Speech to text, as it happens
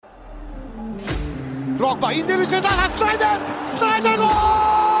Drogba indirdi ceza Snyder. Snyder gol!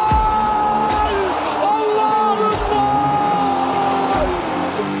 Allah'ım gol!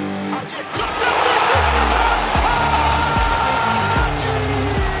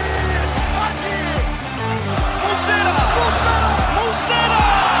 Muslera!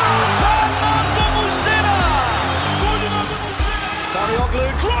 Fernando Muslera! Golün adı Muslera!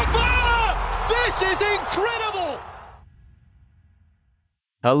 Salih, Drogba! This is incredible!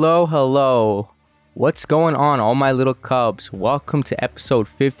 Hello. What's going on, all my little cubs? Welcome to episode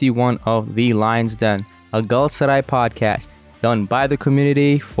 51 of The Lion's Den, a Galatasaray podcast done by the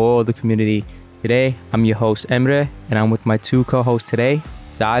community for the community. Today, I'm your host, Emre, and I'm with my two co-hosts today,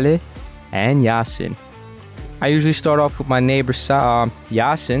 Salih and Yasin. I usually start off with my neighbor,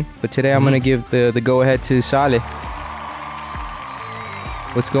 Yasin, but today I'm going to give the go-ahead to Salih.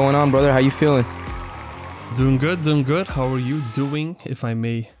 What's going on, brother? How you feeling? Doing good. How are you doing? If I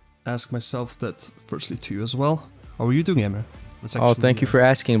may ask myself that firstly to you as well. How are you doing, Emre? Thank you for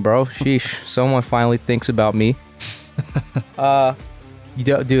asking, bro. Sheesh, someone finally thinks about me.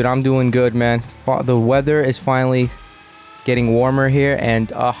 Dude, I'm doing good, man. The weather is finally getting warmer here,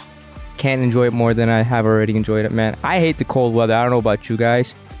 and can't enjoy it more than I have already enjoyed it, man. I hate the cold weather. I don't know about you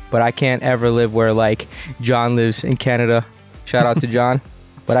guys, but I can't ever live where, like, John lives in Canada. Shout out to John.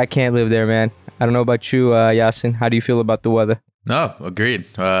 But I can't live there, man. I don't know about you, Yasin. How do you feel about the weather? No, agreed.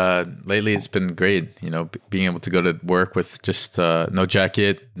 Lately, it's been great. You know, being able to go to work with just no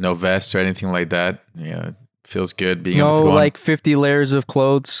jacket, no vest or anything like that. You know, feels good. Being able to go like 50 layers of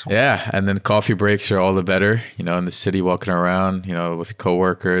clothes. Yeah, and then coffee breaks are all the better. You know, in the city, walking around, you know, with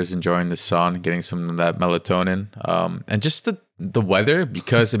coworkers, enjoying the sun, getting some of that melatonin, and just the weather,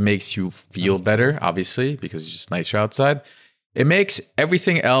 because it makes you feel better. Obviously, because it's just nicer outside. It makes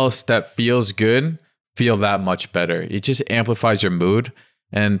everything else that feels good feel that much better. It just amplifies your mood,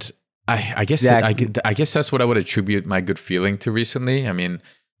 and I guess exactly. I guess that's what I would attribute my good feeling to recently. I mean,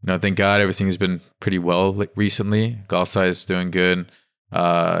 you know, thank God everything's been pretty well recently. Galatasaray is doing good.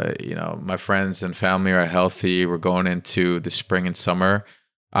 You know, my friends and family are healthy. We're going into the spring and summer.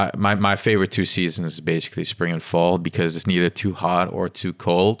 My favorite two seasons is basically spring and fall, because it's neither too hot or too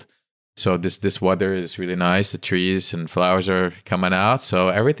cold. So this weather is really nice. The trees and flowers are coming out. So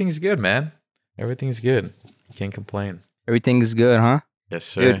everything's good, man. Everything's good. Can't complain. Everything's good, huh? Yes,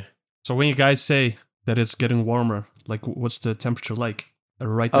 sir. Good. So when you guys say that it's getting warmer, like, what's the temperature like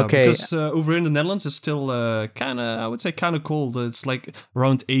right now? Okay. Because over in the Netherlands, it's still kind of cold. It's like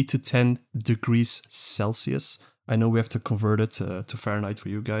around 8 to 10 degrees Celsius. I know we have to convert it to Fahrenheit for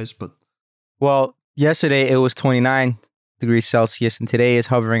you guys, but... Well, yesterday it was 29 degrees Celsius, and today is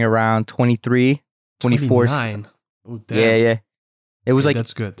hovering around 23, 24. 29? Oh, damn. Yeah. It was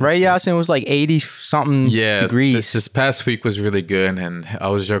that's good. That's right, Yasin? It was like 80-something degrees. This past week was really good, and I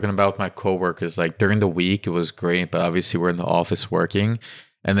was joking about my coworkers. Like, during the week, it was great, but obviously we're in the office working,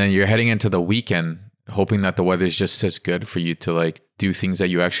 and then you're heading into the weekend, hoping that the weather is just as good for you to, like, do things that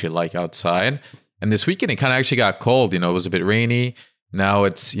you actually like outside. And this weekend, it kind of actually got cold. You know, it was a bit rainy. Now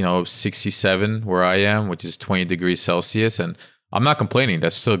it's, you know, 67 where I am, which is 20 degrees Celsius. And I'm not complaining.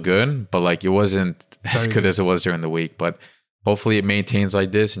 That's still good. But, like, it wasn't as good as it was during the week. But hopefully it maintains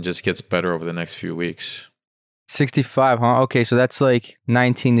like this and just gets better over the next few weeks. 65, huh? Okay, so that's like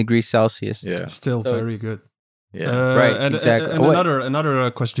 19 degrees Celsius. Yeah. Still very good. Yeah. Right, exactly. And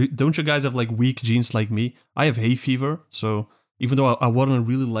another question. Don't you guys have, like, weak genes like me? I have hay fever. So even though I wouldn't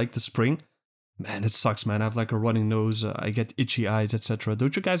really like the spring, man, it sucks, man. I have, like, a running nose. I get itchy eyes, etc.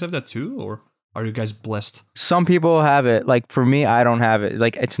 Don't you guys have that too? Or are you guys blessed? Some people have it. Like, for me, I don't have it.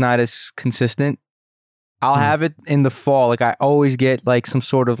 Like, it's not as consistent. I'll have it in the fall. Like, I always get, like, some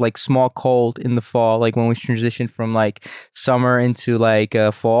sort of, like, small cold in the fall. Like, when we transition from, like, summer into, like,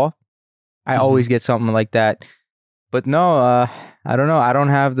 fall, I always get something like that. But no, I don't know. I don't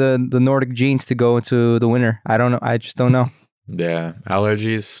have the Nordic genes to go into the winter. I don't know. I just don't know. Yeah,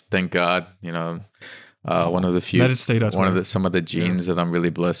 allergies. Thank God. You know, one of the few. Let it stay that way. Some of the genes that I'm really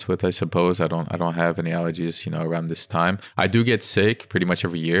blessed with, I suppose. I don't have any allergies. You know, around this time, I do get sick pretty much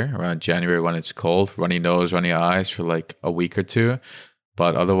every year around January when it's cold, runny nose, runny eyes for like a week or two.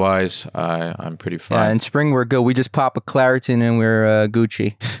 But otherwise, I'm pretty fine. Yeah, in spring we're good. We just pop a Claritin and we're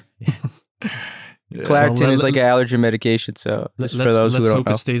Gucci. Yeah. Claritin is like an allergy medication. So let's for those who don't hope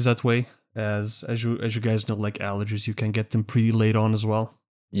know. it stays that way. As you guys know, like, allergies, you can get them pretty late on as well.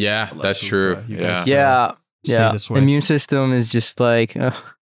 Yeah, that's true. Yeah. This way. Immune system is just like...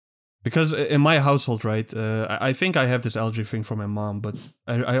 Because in my household, right, I think I have this allergy thing from my mom, but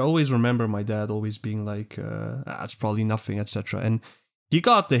I always remember my dad always being like, it's probably nothing, etc. And he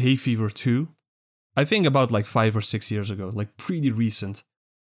got the hay fever too, I think about like 5 or 6 years ago, like pretty recent.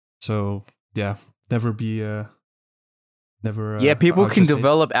 So yeah, never be never. Yeah, people how'd can you say it?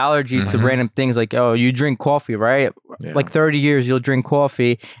 develop allergies to random things like, oh, you drink coffee, right? Yeah. Like 30 years you'll drink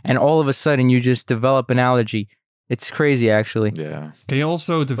coffee and all of a sudden you just develop an allergy. It's crazy, actually. Yeah. Can you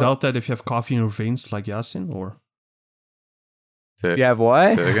also develop that if you have coffee in your veins, like Yasin, or You have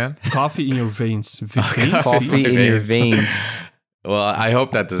what? Say it again? coffee in your veins? Veins? Coffee in your veins. Well, I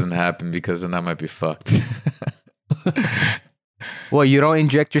hope that doesn't happen because then I might be fucked. Well, you don't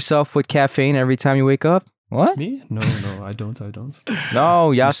inject yourself with caffeine every time you wake up? What? Me? No, I don't.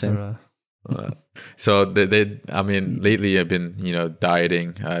 No, Yasin. Mr., So lately I've been,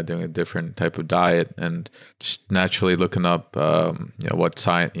 dieting, doing a different type of diet, and just naturally looking up, what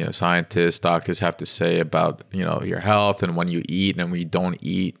scientists, doctors have to say about, your health and when you eat and when you don't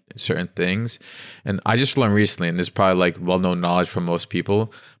eat certain things. And I just learned recently, and this is probably like well-known knowledge from most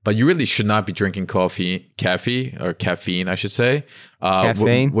people, but you really should not be drinking caffeine, I should say.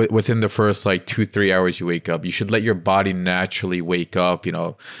 Caffeine? Within the first like 2-3 hours you wake up. You should let your body naturally wake up,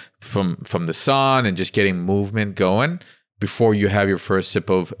 from the sun and just getting movement going before you have your first sip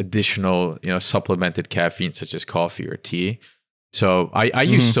of additional, supplemented caffeine such as coffee or tea. So I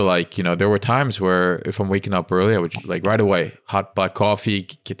used to there were times where if I'm waking up early, I would like right away, hot black coffee,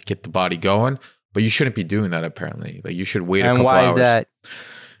 get the body going. But you shouldn't be doing that apparently. Like you should wait a couple hours. And why is that?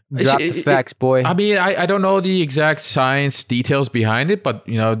 Drop the facts, boy. I mean, I don't know the exact science details behind it, but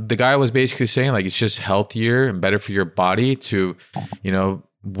the guy was basically saying like it's just healthier and better for your body to,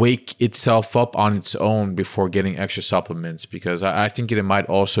 wake itself up on its own before getting extra supplements, because I think it might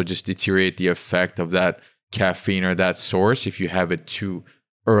also just deteriorate the effect of that caffeine or that source if you have it too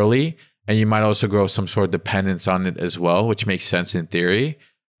early, and you might also grow some sort of dependence on it as well, which makes sense in theory.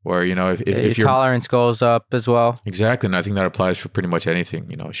 Or if your tolerance goes up as well. Exactly, and I think that applies for pretty much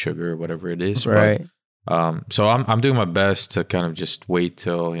anything, sugar or whatever it is. Right. But, so I'm doing my best to kind of just wait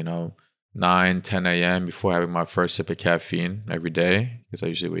till 9-10 a.m. before having my first sip of caffeine every day, because I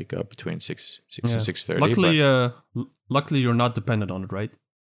usually wake up between 6 and 6:30. Luckily, you're not dependent on it, right?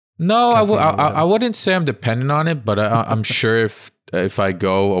 No, I wouldn't say I'm dependent on it, but I'm sure if I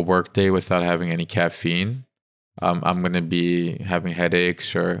go a work day without having any caffeine, I'm going to be having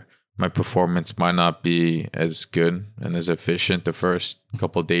headaches, or my performance might not be as good and as efficient the first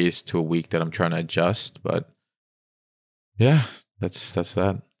couple of days to a week that I'm trying to adjust. But yeah, that's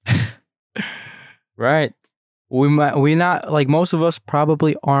that. Right. We not like most of us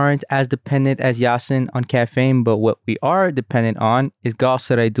probably aren't as dependent as Yasin on caffeine, but what we are dependent on is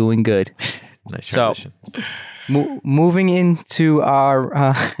Galatasaray doing good. Nice transition. So, moving into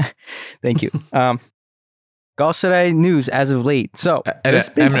our thank you. Galatasaray news as of late. So there's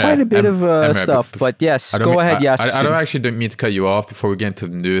been quite a bit of stuff, but yes, go ahead, Yasin. I don't actually mean to cut you off before we get into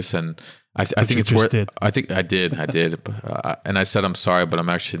the news, and I think it's worth. I think I did, and I said I'm sorry, but I'm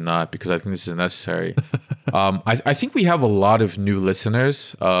actually not, because I think this is necessary. I think we have a lot of new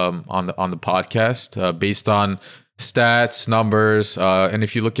listeners on the podcast based on stats, numbers, and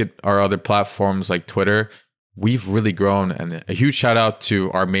if you look at our other platforms like Twitter, we've really grown. And a huge shout out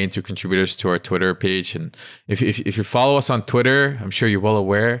to our main two contributors to our Twitter page. And if you follow us on Twitter, I'm sure you're well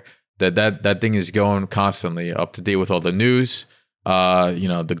aware that thing is going constantly up to date with all the news.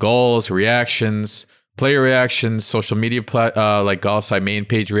 The goals, reactions, player reactions, social media like Galatasaray main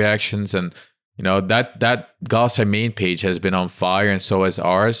page reactions, and that Galatasaray main page has been on fire, and so has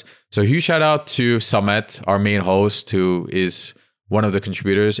ours. So huge shout out to Samet, our main host, who is one of the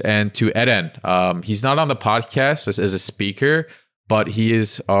contributors, and to Eren. He's not on the podcast as a speaker, but he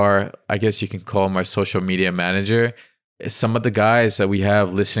is our, I guess you can call him our social media manager. Some of the guys that we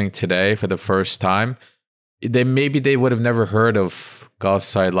have listening today for the first time, they would have never heard of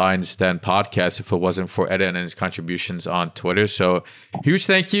Galatasaray Lions Den podcast if it wasn't for Eden and his contributions on Twitter. So huge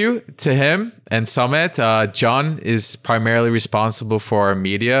thank you to him and Samet. John is primarily responsible for our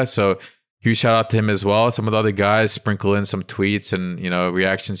media, so huge shout out to him as well. Some of the other guys sprinkle in some tweets and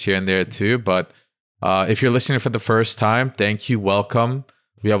reactions here and there too. But if you're listening for the first time, thank you, welcome.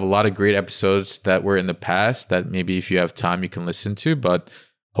 We have a lot of great episodes that were in the past that maybe if you have time you can listen to, but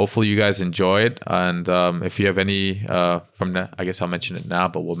hopefully you guys enjoy it. And if you have any I guess I'll mention it now,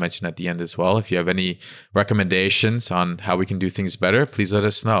 but we'll mention at the end as well. If you have any recommendations on how we can do things better, please let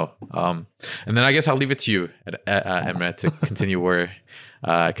us know. And then I guess I'll leave it to you, Emre, to continue where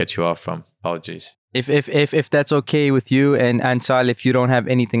I cut you off from. Apologies. If that's okay with you, and Salih, if you don't have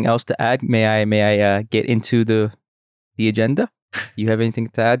anything else to add, may I get into the agenda? You have anything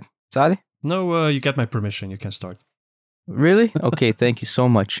to add, Salih? No, you get my permission. You can start. Really? Okay, thank you so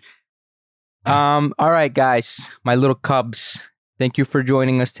much. All right, guys, my little cubs. Thank you for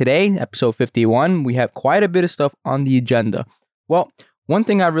joining us today, episode 51. We have quite a bit of stuff on the agenda. Well, one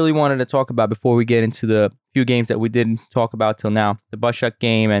thing I really wanted to talk about before we get into the few games that we didn't talk about till now, the Başak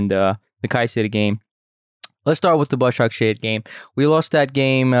game and the Kayseri game. Let's start with the Basaksehir game. We lost that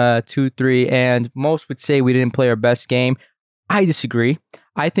game 2-3, and most would say we didn't play our best game. I disagree.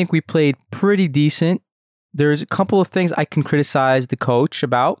 I think we played pretty decent. There's a couple of things I can criticize the coach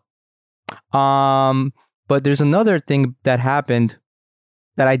about. But there's another thing that happened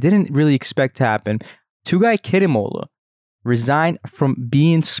that I didn't really expect to happen. Tugay Kerimoğlu resigned from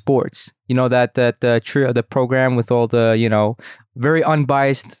beIN Sports. You know, the program with all the, very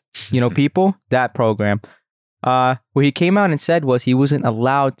unbiased, people, that program. What he came out and said was he wasn't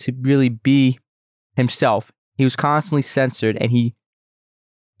allowed to really be himself. He was constantly censored, and he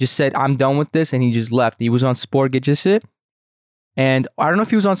just said, I'm done with this, and he just left. He was on Spor Gecesi, and I don't know if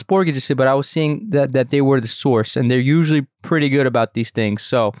he was on Spor Gecesi, but I was seeing that they were the source, and they're usually pretty good about these things.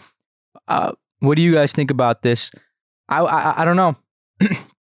 So, what do you guys think about this? I don't know.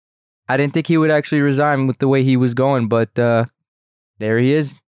 I didn't think he would actually resign with the way he was going, but there he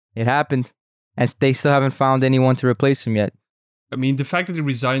is. It happened. And they still haven't found anyone to replace him yet. I mean, the fact that he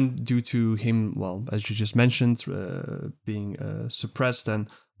resigned due to him, well, as you just mentioned, being suppressed and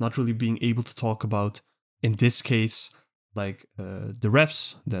not really being able to talk about, in this case, like the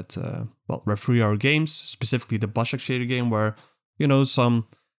refs that, referee our games, specifically the Basaksehir game, where, some,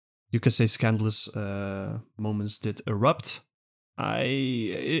 you could say, scandalous moments did erupt.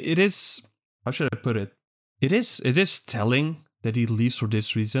 It is, how should I put it? It is telling that he leaves for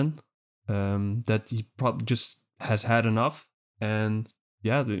this reason. That he probably just has had enough, and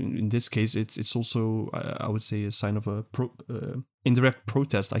in this case, it's also I would say a sign of a indirect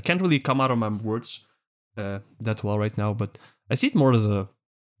protest. I can't really come out of my words that well right now, but I see it more as a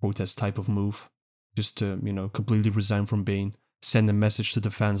protest type of move, just to completely resign from beIN, send a message to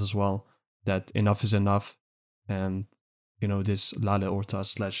the fans as well that enough is enough, and this Lale Orta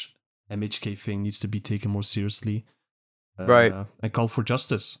 / MHK thing needs to be taken more seriously, right? And call for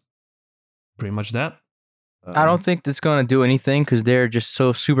justice. Pretty much that. I don't think that's going to do anything because they're just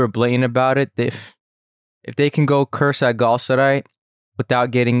so super blatant about it. If they can go curse at Galatasaray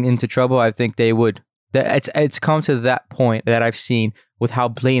without getting into trouble, I think they would. It's come to that point that I've seen with how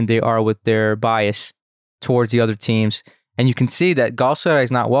blatant they are with their bias towards the other teams. And you can see that Galatasaray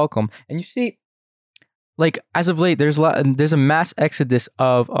is not welcome. And you see, like, as of late, there's a mass exodus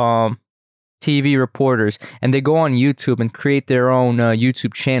of TV reporters, and they go on YouTube and create their own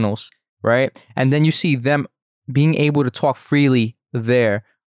YouTube channels. Right? And then you see them being able to talk freely there.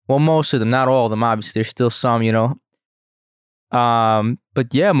 Well, most of them, not all of them, obviously. There's still some,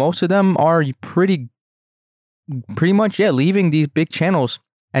 But yeah, most of them are pretty much, leaving these big channels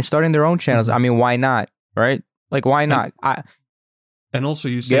and starting their own channels. I mean, why not? Right? Like, why not? And also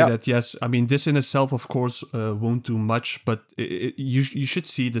you say that, yes, I mean, this in itself, of course, won't do much, but you should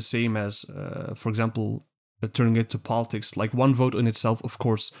see the same as, for example, turning it to politics. Like, one vote in itself, of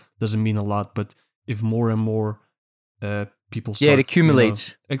course, doesn't mean a lot, but if more and more people start... Yeah, it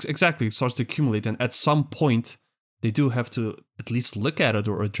accumulates. Exactly, it starts to accumulate, and at some point, they do have to at least look at it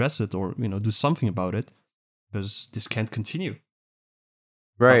or address it or, do something about it, because this can't continue.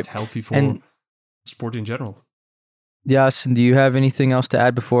 Right. Not healthy for sport in general. Yasin, do you have anything else to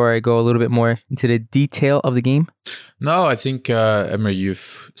add before I go a little bit more into the detail of the game? No, I think, Emre,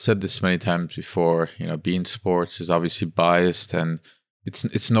 you've said this many times before. beIN Sports is obviously biased, and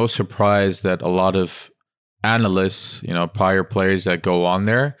it's no surprise that a lot of analysts, prior players that go on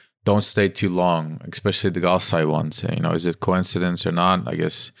there don't stay too long, especially the Galatasaray ones. Is it coincidence or not? I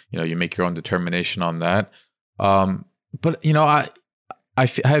guess, you make your own determination on that. But, I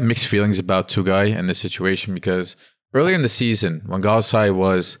have mixed feelings about Tugay and this situation because earlier in the season, when Galatasaray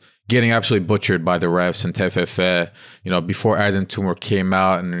was getting absolutely butchered by the refs and TFF, before Erdem Tumur came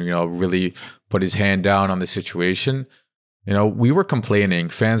out and, really put his hand down on the situation, we were complaining,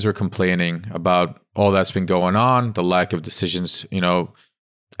 fans were complaining about all that's been going on, the lack of decisions,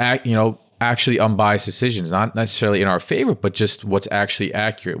 actually unbiased decisions, not necessarily in our favor, but just what's actually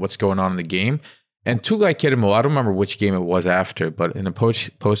accurate, what's going on in the game. And Tugay Kerimoğlu, I don't remember which game it was after, but in a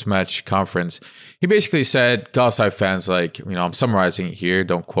post-match conference, he basically said, Galatasaray fans, I'm summarizing it here,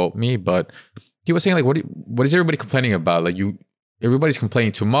 don't quote me, but he was saying, what is everybody complaining about? Everybody's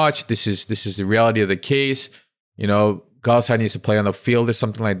complaining too much. This is the reality of the case. Galatasaray needs to play on the field or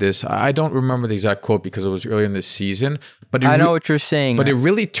something like this. I don't remember the exact quote because it was earlier in the season. But I know what you're saying. But it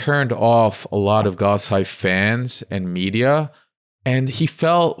really turned off a lot of Galatasaray fans and media And he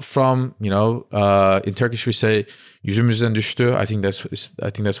fell from, in Turkish we say yüzümüzden düştü. I think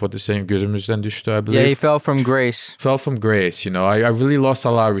that's what they're saying. Gözümüzden düştü, I believe. Yeah, he fell from grace. Fell from grace. I really lost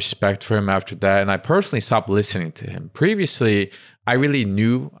a lot of respect for him after that, and I personally stopped listening to him. Previously, I really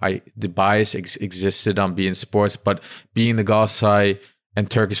knew the bias existed on beIN Sports, but being the Galatasaray and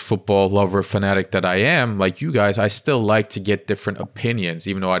Turkish football lover fanatic that I am, like you guys, I still like to get different opinions,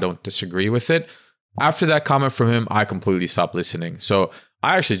 even though I don't disagree with it. After that comment from him, I completely stopped listening. So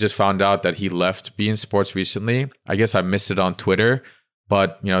I actually just found out that he left beIN Sports recently. I guess I missed it on Twitter,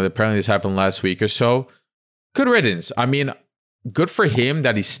 but apparently this happened last week or so. Good riddance. I mean, good for him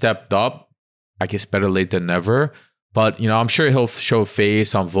that he stepped up. I guess better late than never. But I'm sure he'll show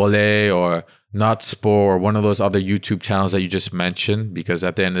face on Volley or Nutsport or one of those other YouTube channels that you just mentioned, because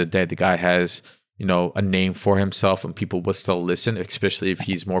at the end of the day, the guy has a name for himself and people will still listen, especially if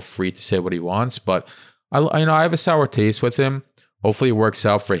he's more free to say what he wants. But I have a sour taste with him. Hopefully it works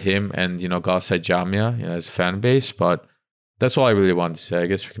out for him and, Galatasaray Jamia, as a fan base. But that's all I really wanted to say. I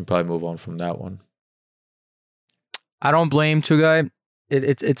guess we can probably move on from that one. I don't blame Tugay.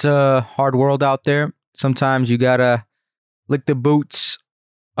 It's a hard world out there. Sometimes you gotta lick the boots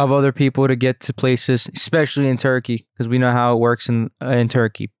of other people to get to places, especially in Turkey, because we know how it works in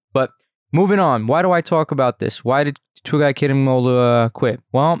Turkey. But moving on, why do I talk about this? Why did Tugay Kerimoğlu quit?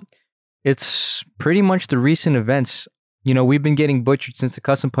 Well, it's pretty much the recent events. We've been getting butchered since the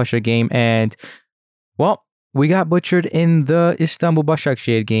Kasımpaşa game, and, well, we got butchered in the Istanbul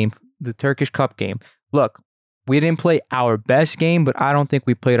Basaksehir game, the Turkish Cup game. Look, we didn't play our best game, but I don't think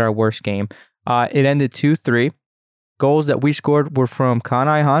we played our worst game. It ended 2-3. Goals that we scored were from Kaan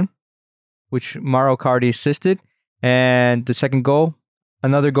Ayhan, which Mauro Icardi assisted, and the second goal,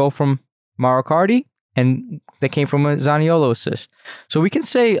 another goal from Mauro Icardi, and that came from a Zaniolo assist. So we can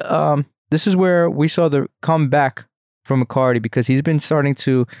say this is where we saw the comeback from Icardi, because he's been starting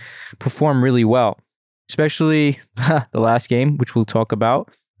to perform really well, especially the last game, which we'll talk about.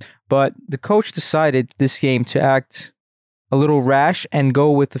 But the coach decided this game to act a little rash and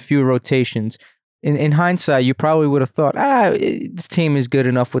go with a few rotations. In hindsight, you probably would have thought, this team is good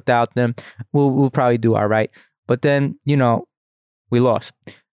enough without them. We'll probably do all right. But then, we lost.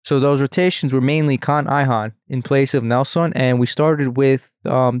 So those rotations were mainly Kaan Ayhan in place of Nelson, and we started with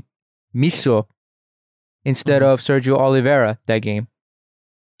Miso instead of Sergio Oliveira that game.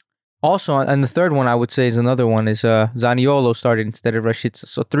 Also, and the third one I would say is another one is Zaniolo started instead of Rashica.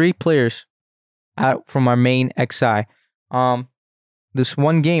 So 3 players out from our main XI. This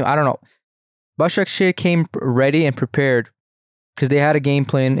one game, I don't know. Basaksehir came ready and prepared because they had a game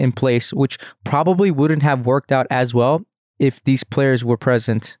plan in place, which probably wouldn't have worked out as well if these players were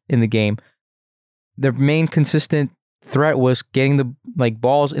present in the game. Their main consistent threat was getting the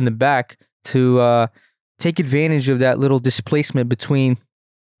balls in the back to take advantage of that little displacement between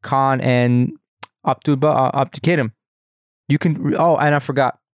Kaan and Abdülkerim. You can. Oh, and I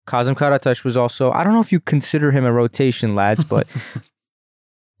forgot. Kazım Karataş was also. I don't know if you consider him a rotation, lads, but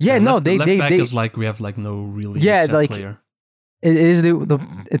yeah, no, left back is like we have no really set player. It is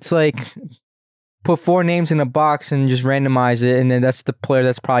it's like put 4 names in a box and just randomize it, and then that's the player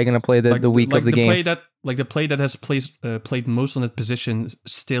that's probably going to play the week of the game. The play that has played most on that position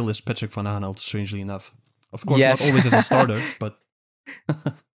still is Patrick van Aanholt, strangely enough. Of course, not always as a starter, but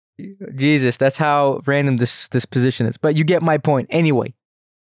Jesus, that's how random this position is. But you get my point. Anyway,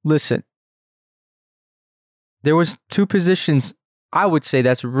 listen. There was 2 positions I would say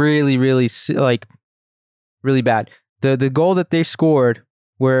that's really, really, really bad. The goal that they scored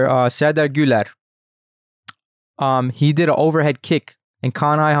where Serdar Güler, he did an overhead kick and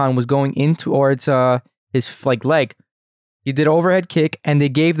Kaan Ayhan was going in towards his leg. He did an overhead kick and they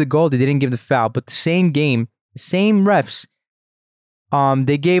gave the goal. They didn't give the foul. But the same game, the same refs,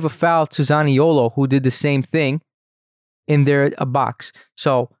 they gave a foul to Zaniolo, who did the same thing in their box.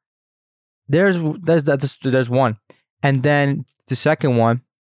 So there's one. And then the second one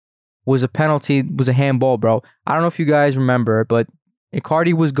was a penalty, was a handball, bro. I don't know if you guys remember, but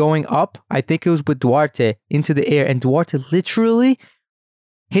Icardi was going up. I think it was with Duarte into the air, and Duarte literally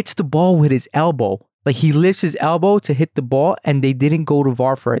hits the ball with his elbow. He lifts his elbow to hit the ball, and they didn't go to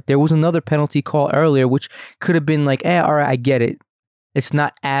VAR for it. There was another penalty call earlier, which could have been all right, I get it. It's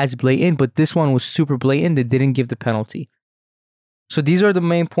not as blatant, but this one was super blatant. They didn't give the penalty. So these are the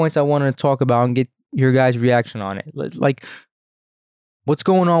main points I wanted to talk about and get your guys' reaction on it. What's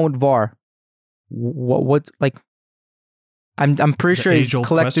going on with VAR? I'm pretty sure he's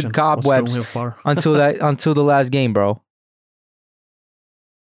collected cobwebs until the last game, bro.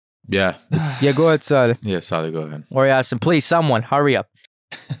 Yeah. Yeah, go ahead, Salih. Yeah, Salih, go ahead. Or Yasin, please, someone, hurry up.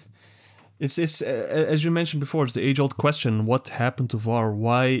 It's as you mentioned before, it's the age-old question: what happened to VAR?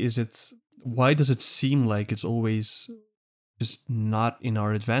 Why does it seem like it's always just not in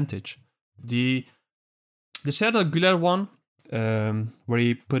our advantage? The Serdar Güler one, where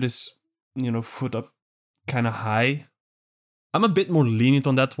he put his foot up kind of high. I'm a bit more lenient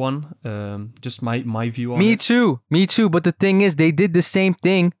on that one. Just my view on it. Me too. But the thing is, they did the same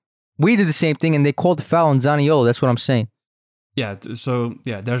thing. We did the same thing, and they called the foul on Zaniolo. That's what I'm saying. Yeah. So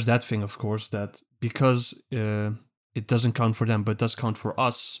yeah, there's that thing, of course, that because it doesn't count for them, but does count for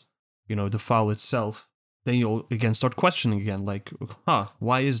us. The foul itself. Then you'll again start questioning again, like,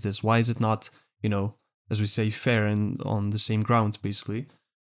 why is this? Why is it not, as we say, fair and on the same ground, basically?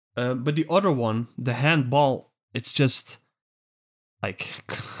 But the other one, the handball, it's just like,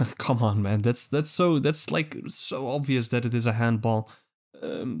 come on, man. That's like so obvious that it is a handball.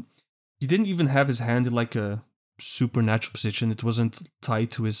 He didn't even have his hand in like a supernatural position. It wasn't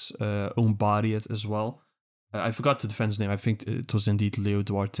tied to his own body as well. I forgot the defense name. I think it was indeed Leo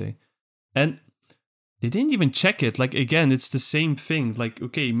Duarte. And they didn't even check it. Like, again, it's the same thing. Like,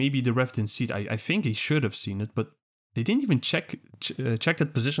 okay, maybe the ref didn't see it. I think he should have seen it, but they didn't even check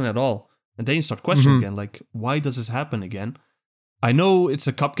that position at all. And then you start questioning again, like, why does this happen again? I know it's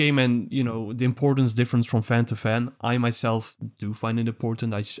a cup game and, the importance differs from fan to fan. I myself do find it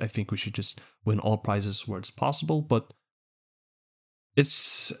important. I think we should just win all prizes where it's possible. But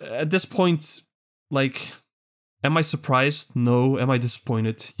it's, at this point, like, am I surprised? No. Am I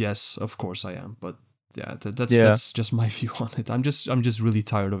disappointed? Yes, of course I am. But yeah, that's just my view on it. I'm just really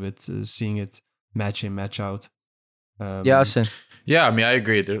tired of it, seeing it match in, match out. Yasin. Yeah, I mean, I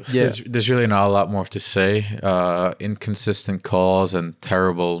agree. There's really not a lot more to say. Inconsistent calls and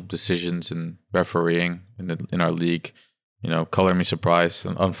terrible decisions in refereeing in our league. Color me surprised.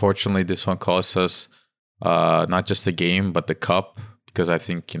 And unfortunately, this one cost us not just the game, but the cup. Because I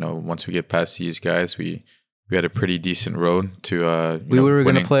think once we get past these guys, we had a pretty decent road to. We were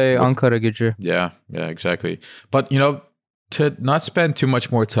going to play Ankara Gücü. Yeah, exactly. But to not spend too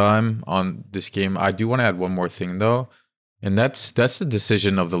much more time on this game, I do want to add one more thing though. And that's the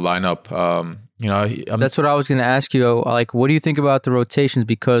decision of the lineup. That's what I was going to ask you. Like, what do you think about the rotations?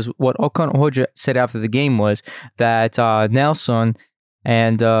 Because what Okan Hoca said after the game was that Nelson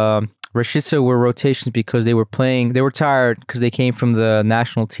and Rashica were rotations because they were tired because they came from the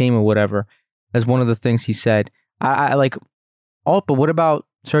national team or whatever. That's one of the things he said. I like, but what about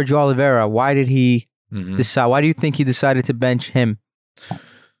Sergio Oliveira? Why did he decide? Why do you think he decided to bench him?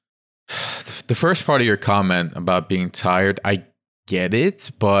 The first part of your comment about being tired, I get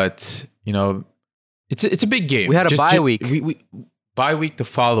it, but it's a big game. We had a bye week. We bye week the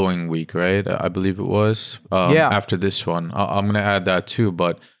following week, right? I believe it was. After this one, I'm gonna add that too.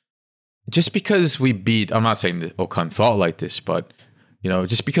 But just because we beat, I'm not saying that Okan thought like this, but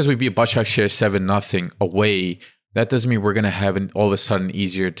just because we beat Basaksehir 7-0 away, that doesn't mean we're gonna have all of a sudden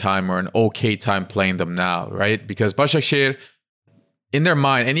easier time or an okay time playing them now, right? Because Basaksehir, in their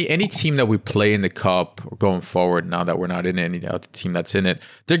mind, any team that we play in the cup going forward, now that we're not in any other team that's in it,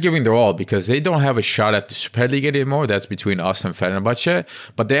 they're giving their all because they don't have a shot at the Super League anymore. That's between us and Fenerbahce.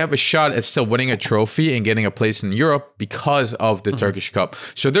 But they have a shot at still winning a trophy and getting a place in Europe because of the Turkish Cup.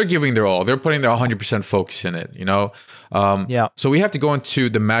 So they're giving their all. They're putting their 100% focus in it, So we have to go into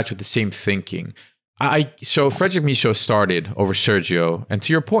the match with the same thinking. So Frederick Micho started over Sergio, and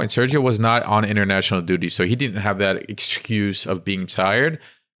to your point, Sergio was not on international duty, so he didn't have that excuse of being tired.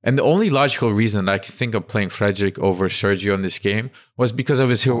 And the only logical reason that I can think of playing Frederick over Sergio in this game was because of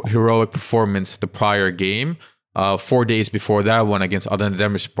his heroic performance the prior game, 4 days before that one against Adana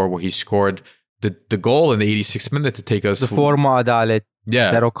Demirspor, where he scored the goal in the 86th minute to take us. The forma adalet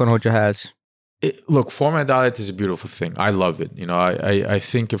that Okan Hoca has. Look, forma adalet is a beautiful thing. I love it. I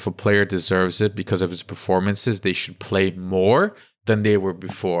think if a player deserves it because of his performances, they should play more than they were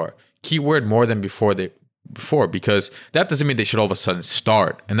before. Keyword more than before, because that doesn't mean they should all of a sudden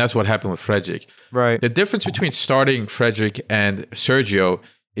start. And that's what happened with Frederick. Right. The difference between starting Frederick and Sergio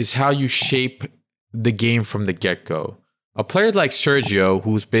is how you shape the game from the get-go. A player like Sergio,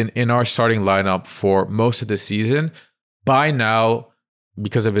 who's been in our starting lineup for most of the season, by now,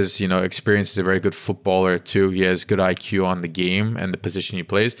 because of his, experience as a very good footballer too, he has good IQ on the game and the position he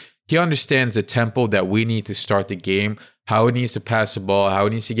plays. He understands the tempo that we need to start the game, how he needs to pass the ball, how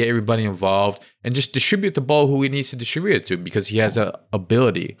he needs to get everybody involved, and just distribute the ball who he needs to distribute it to because he has an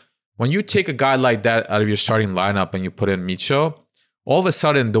ability. When you take a guy like that out of your starting lineup and you put in Micho, all of a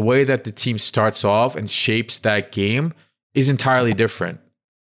sudden the way that the team starts off and shapes that game is entirely different.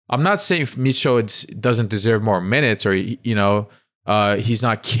 I'm not saying Micho doesn't deserve more minutes or, he's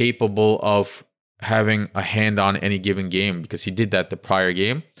not capable of having a hand on any given game because he did that the prior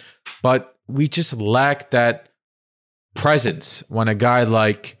game. But we just lack that presence when a guy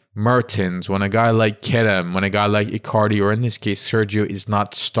like Mertens, when a guy like Kerem, when a guy like Icardi, or in this case Sergio, is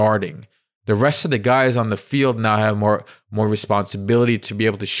not starting. The rest of the guys on the field now have more responsibility to be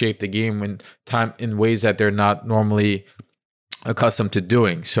able to shape the game in ways that they're not normally accustomed to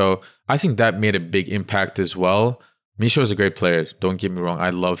doing. So I think that made a big impact as well. Misho is a great player. Don't get me wrong.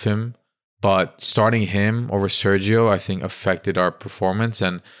 I love him. But starting him over Sergio, I think, affected our performance.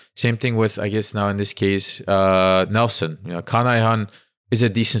 And same thing with, I guess now in this case, Nelson. Kaan Ayhan is a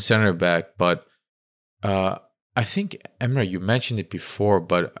decent center back. But I think, Emre, you mentioned it before,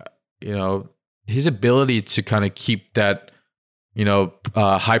 but, his ability to kind of keep that,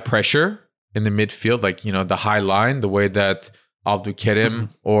 high pressure in the midfield, like, the high line, the way that Abdülkerim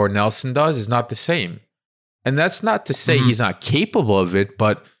or Nelson does is not the same. And that's not to say he's not capable of it,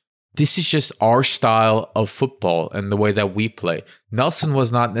 but this is just our style of football and the way that we play. Nelson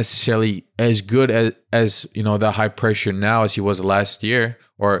was not necessarily as good as the high pressure now as he was last year,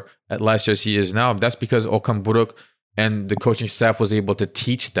 or at last year as he is now. That's because Okan Buruk and the coaching staff was able to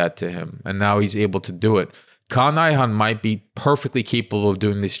teach that to him, and now he's able to do it. Kaan Ayhan might be perfectly capable of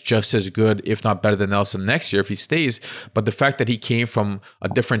doing this just as good, if not better than Nelson next year if he stays. But the fact that he came from a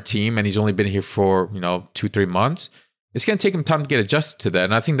different team and he's only been here for 2-3 months, it's going to take him time to get adjusted to that.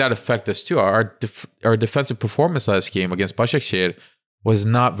 And I think that affected us too. Our defensive performance last game against Basaksehir was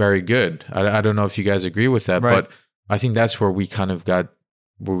not very good. I don't know if you guys agree with that, right. But I think that's where we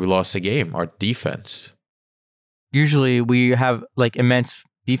we lost the game, our defense. Usually we have like immense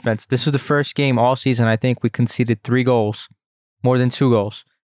defense. This is the first game all season. I think we conceded 3 goals, more than 2 goals.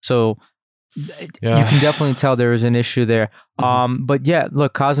 So you can definitely tell there is an issue there. But yeah,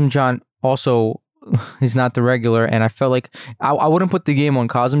 look, Kazımcan also is not the regular, and I felt like I wouldn't put the game on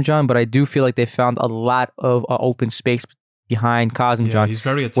Kazımcan, but I do feel like they found a lot of open space behind Kazımcan. Yeah, he's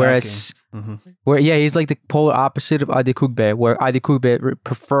very attacking. He's like the polar opposite of Adekugbe, where Adekugbe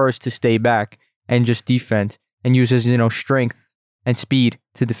prefers to stay back and just defend and uses strength and speed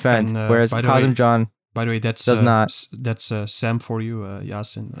to defend, whereas Kazımcan by the way, that's does not. That's Sam for you,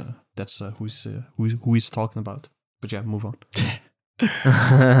 Yasin. That's who he's talking about. But yeah, move on.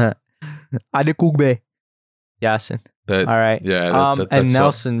 Adekugbe, Yasin. All right. Yeah. And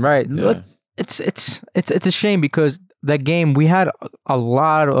Nelson, right? Yeah. Look, it's a shame because that game we had a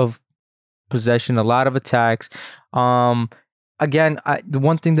lot of possession, a lot of attacks. Again, the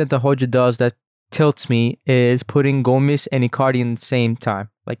one thing that the Hoca does that tilts me is putting Gomis and Icardi in the same time.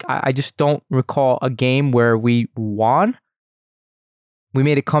 Like I just don't recall a game where we won. We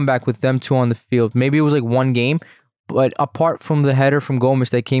made a comeback with them 2 on the field. Maybe it was like one game, but apart from the header from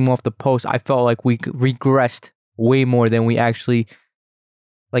Gomis that came off the post, I felt like we regressed way more than we actually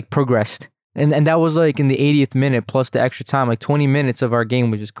progressed. And that was like in the 80th minute plus the extra time. Like 20 minutes of our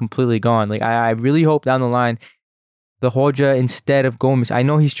game was just completely gone. Like I really hope down the line the Hoca instead of Gomis, I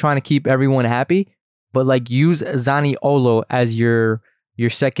know he's trying to keep everyone happy, but like use Zaniolo as your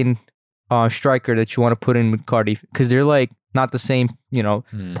second striker that you want to put in with Icardi, because they're like not the same,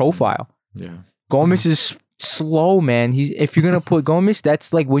 profile. Yeah. Gomis is slow, man. If you're gonna put Gomis,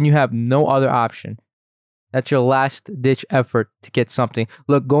 that's like when you have no other option. That's your last ditch effort to get something.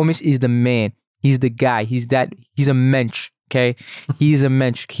 Look, Gomis is the man. He's the guy. He's a mensch. Okay, he's a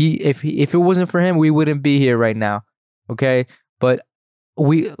mensch. If it wasn't for him, we wouldn't be here right now. Okay, but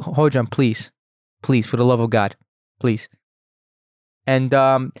Hocan, please, for the love of God, please. And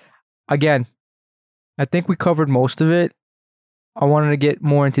again, I think we covered most of it. I wanted to get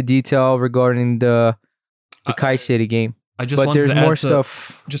more into detail regarding the Kayseri game. I just but wanted there's to more add,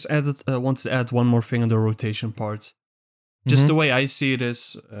 stuff. Wanted to add one more thing on the rotation part. Just the way I see it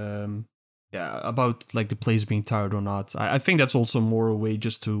is, about like the players being tired or not. I think that's also more a way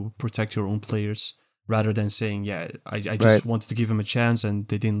just to protect your own players rather than saying, I just wanted to give them a chance and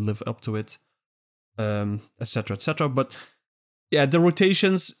they didn't live up to it, etc., etc. But yeah, the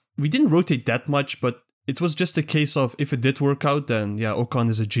rotations, we didn't rotate that much, but it was just a case of if it did work out, then Okan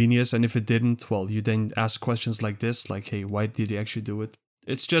is a genius, and if it didn't, well, you then ask questions like this, like, hey, why did he actually do it?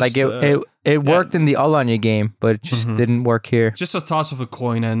 It's just like it worked in the Alanya game, but it just didn't work here. It's just a toss of a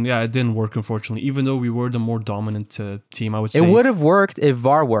coin, and it didn't work, unfortunately. Even though we were the more dominant team, I would say it would have worked if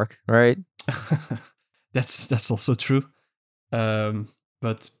VAR worked, right? That's also true.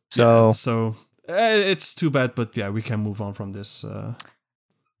 But it's too bad. But we can move on from this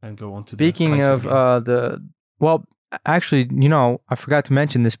and go on to speaking of actually, I forgot to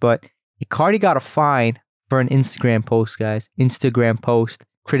mention this, but Icardi got a fine for an Instagram post, guys. Instagram post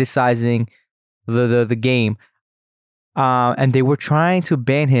criticizing the game. And they were trying to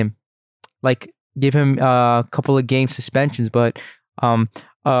ban him. Like, give him a couple of game suspensions, but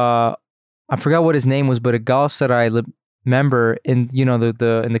I forgot what his name was, but a Galatasaray member in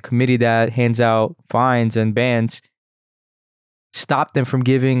the committee that hands out fines and bans stopped them from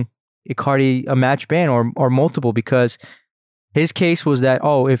giving Icardi a match ban or multiple, because his case was that,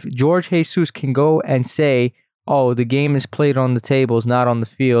 if George Jesus can go and say, the game is played on the tables, not on the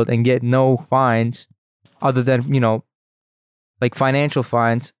field, and get no fines other than, like financial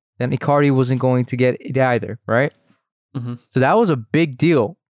fines, then Icardi wasn't going to get it either, right? Mm-hmm. So that was a big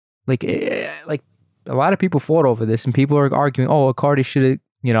deal. Like a lot of people fought over this, and people are arguing, Icardi should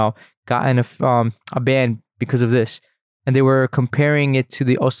have, gotten a ban because of this. And they were comparing it to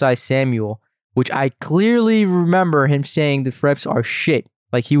the Osai Samuel, which I clearly remember him saying the refs are shit.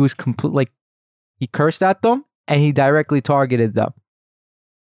 Like he was he cursed at them and he directly targeted them.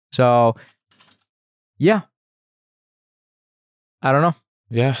 So, yeah. I don't know.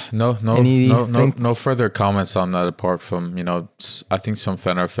 Yeah, no further comments on that apart from, I think some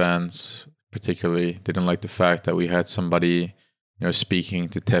Fener fans particularly didn't like the fact that we had somebody, speaking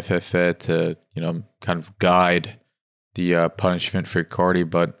to TFF to, kind of guide the punishment for Icardi.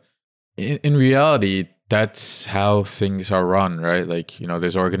 But in reality, that's how things are run, right? Like,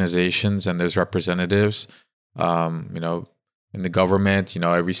 there's organizations and there's representatives, in the government,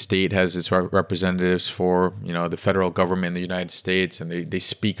 every state has its representatives for, the federal government in the United States, and they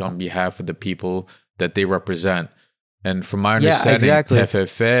speak on behalf of the people that they represent. And from my understanding,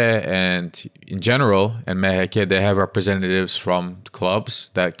 TFF and in general, and MHK, they have representatives from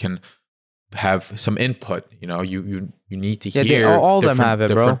clubs that can have some input. You need to hear all them have it,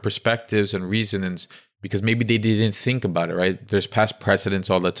 different perspectives and reasonings, because maybe they didn't think about it, right? There's past precedents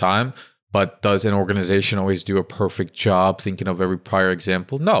all the time. But does an organization always do a perfect job thinking of every prior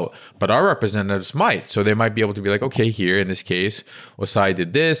example? No. But our representatives might. So they might be able to be like, okay, here in this case, Osai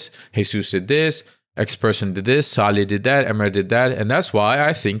did this, Jesus did this, X person did this, Salih did that, Emre did that. And that's why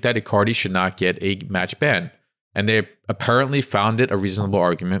I think that Icardi should not get a match ban. And they apparently found it a reasonable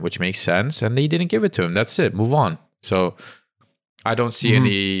argument, which makes sense. And they didn't give it to him. That's it. Move on. So I don't see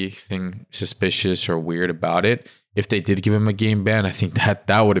anything suspicious or weird about it. If they did give him a game ban, I think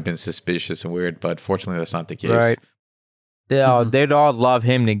that would have been suspicious and weird, but fortunately that's not the case. Right. They'd all love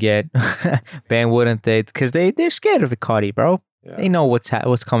him to get banned, wouldn't they? Because they're scared of Icardi, bro. Yeah. They know what's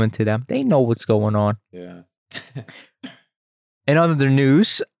coming to them. They know what's going on. Yeah. In other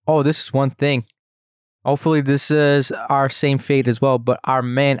news, this is one thing. Hopefully this is our same fate as well, but our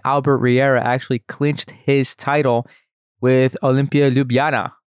man Albert Riera actually clinched his title with Olimpia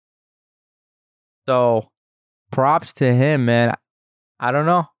Ljubljana. So props to him, man. I don't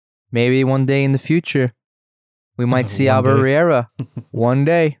know. Maybe one day in the future, we might see Albert Riera. One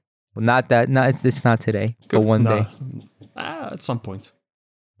day. Well, it's not today, but one day. At some point.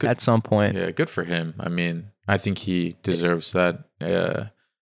 At some point. Yeah, good for him. I mean, I think he deserves that.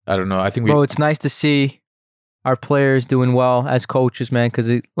 I don't know. I think Bro, it's nice to see our players doing well as coaches, man, because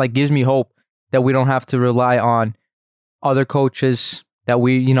it gives me hope that we don't have to rely on other coaches that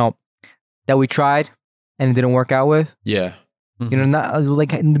we tried and it didn't work out with. Yeah. Mm-hmm.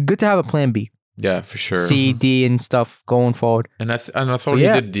 Not good to have a plan B. Yeah, for sure. C, D, and stuff going forward. And I thought he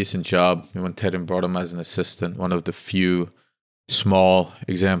did a decent job when Tedden brought him as an assistant. One of the few small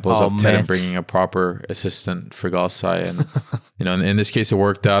examples of Tedden bringing a proper assistant for Galatasaray. And, in this case, it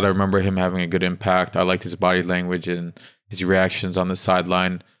worked out. I remember him having a good impact. I liked his body language and his reactions on the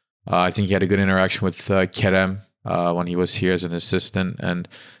sideline. I think he had a good interaction with Kerem when he was here as an assistant. And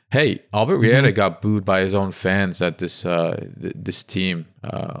hey, Albert Riera got booed by his own fans at this team,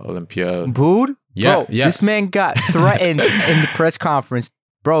 Olimpia. Booed? Yeah, Bro, this man got threatened in the press conference.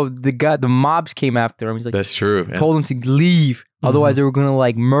 Bro, the mobs came after him. He's like, that's true. Told him to leave. Otherwise, they were going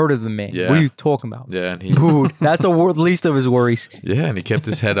to murder the man. Yeah. What are you talking about? Yeah, and booed. That's the least of his worries. Yeah, and he kept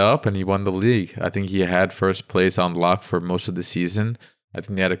his head up and he won the league. I think he had first place on lock for most of the season. I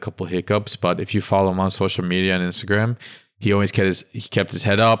think they had a couple hiccups, but if you follow him on social media and Instagram, he always kept his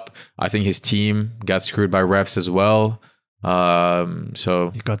head up. I think his team got screwed by refs as well.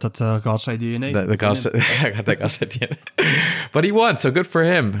 So you got that Galatasaray DNA. I got that Galatasaray DNA. But he won, so good for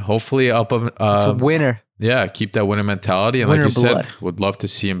him. Hopefully, it's a winner. Yeah, keep that winner mentality. And winner like you blood. said, would love to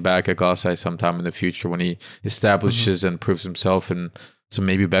see him back at Galatasaray sometime in the future when he establishes and proves himself in some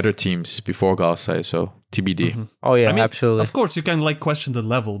maybe better teams before Galatasaray. So TBD. Oh yeah, absolutely. Of course, you can question the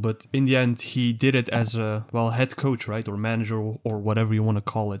level, but in the end, he did it as a head coach, right, or manager, or whatever you want to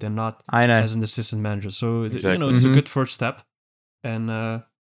call it, and not as an assistant manager. So it's a good first step, and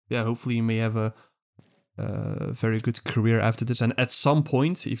hopefully he may have a very good career after this. And at some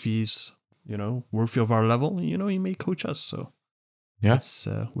point, if he's worthy of our level, he may coach us. So let's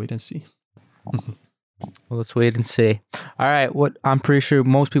wait and see. Well, let's wait and see. All right, what I'm pretty sure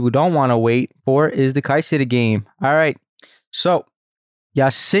most people don't want to wait for is the Kayseri game. All right, so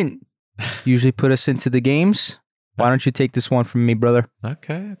Yasin usually put us into the games. Why don't you take this one from me, brother?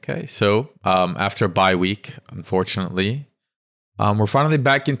 Okay. So after a bye week, unfortunately, we're finally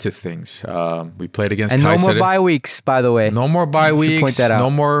back into things. We played against and Kayseri. No more bye weeks, by the way. No more bye weeks. Point that out. No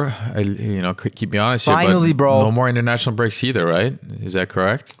more, keep me honest Finally, here, but bro. no more international breaks either, right? Is that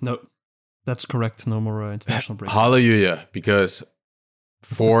correct? No, that's correct. No more international breaks. Hallelujah. Because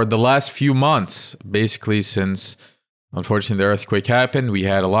for the last few months, basically since, unfortunately, the earthquake happened, we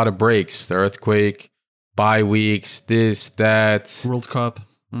had a lot of breaks. The earthquake, bye weeks, this, that. World Cup.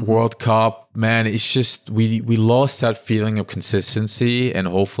 Mm-hmm. World Cup, man, it's just we lost that feeling of consistency, and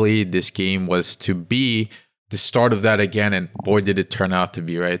hopefully this game was to be the start of that again, and boy did it turn out to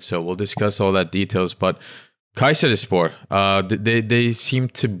be, right? So we'll discuss all that details, but Kayserispor, they seem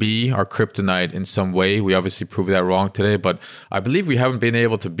to be our kryptonite in some way. We obviously proved that wrong today, but I believe we haven't been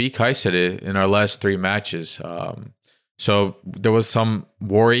able to beat Kayseri in our last 3 matches. So there was some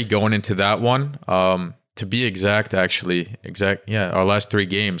worry going into that one. To be exact, our last 3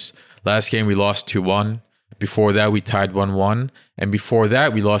 games. Last game we lost 2-1. Before that we tied 1-1, and before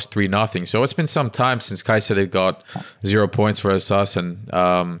that we lost 3-0. So it's been some time since Kayseri got 0 points versus us, and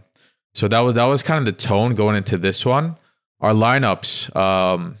so that was kind of the tone going into this one. Our lineups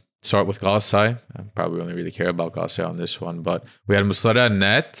start with Galatasaray. I probably only really care about Galatasaray on this one, but we had Muslera and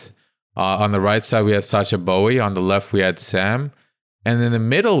net. On the right side we had Sacha Bowie. On the left we had Sam. And in the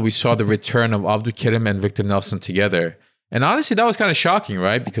middle, we saw the return of Abdülkerim and Victor Nelson together. And honestly, that was kind of shocking,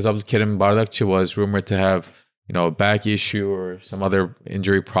 right? Because Abdülkerim Bardakçı was rumored to have, a back issue or some other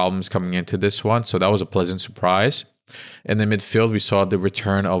injury problems coming into this one. So that was a pleasant surprise. In the midfield, we saw the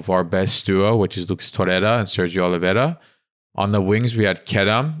return of our best duo, which is Lucas Torreira and Sergio Oliveira. On the wings, we had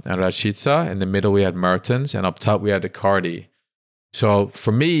Kerem and Rashica. In the middle, we had Mertens. And up top, we had Icardi. So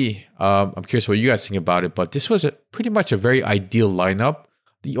for me, I'm curious what you guys think about it, but this was pretty much a very ideal lineup.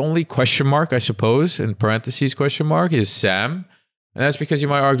 The only question mark, I suppose, in parentheses question mark, is Sam. And that's because you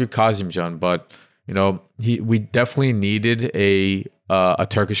might argue Kazimcan, but we definitely needed a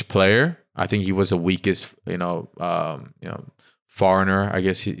Turkish player. I think he was the weakest, foreigner. I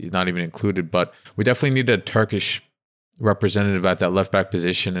guess he's not even included, but we definitely needed a Turkish representative at that left back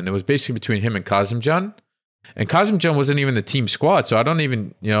position, and it was basically between him and Kazimcan. And Kazimcan wasn't even the team squad, so I don't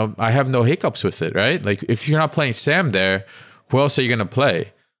even, I have no hiccups with it, right? Like, if you're not playing Sam there, who else are you going to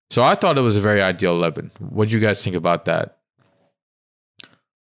play? So I thought it was a very ideal 11. What do you guys think about that?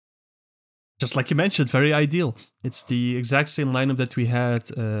 Just like you mentioned, very ideal. It's the exact same lineup that we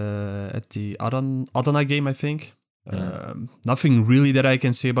had at the Adana game, I think. Nothing really that I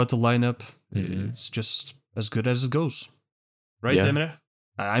can say about the lineup. Mm-hmm. It's just as good as it goes. Right, Emre?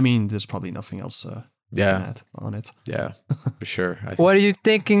 I mean, there's probably nothing else on it. Yeah, for sure. What are you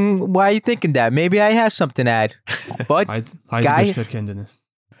thinking? Why are you thinking that? Maybe I have something to add. But guy,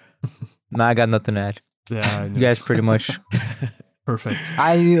 no, I got nothing to add. Yeah, you guys pretty much perfect.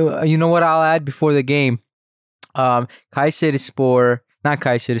 You know what I'll add before the game?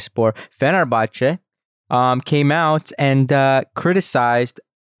 Fenerbahçe came out and criticized,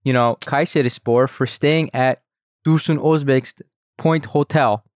 Kayserispor for staying at Dursun Özbek's Point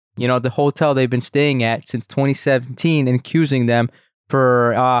Hotel. The hotel they've been staying at since 2017, and accusing them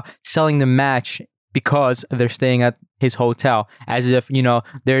for selling the match because they're staying at his hotel, as if,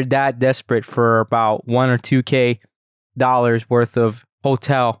 they're that desperate for about $1 or $2K worth of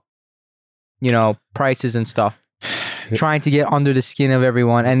hotel, prices and stuff, trying to get under the skin of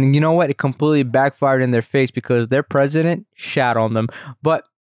everyone. And you know what? It completely backfired in their face because their president shat on them. But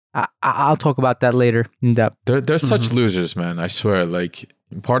I'll talk about that later in depth. They're such losers, man. I swear. Like,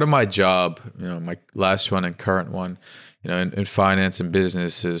 part of my job, my last one and current one, in finance and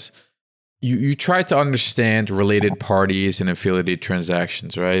business is you try to understand related parties and affiliated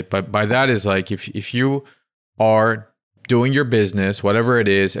transactions, right? But by that is like if you are doing your business, whatever it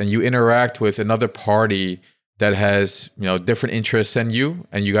is, and you interact with another party that has, different interests than you,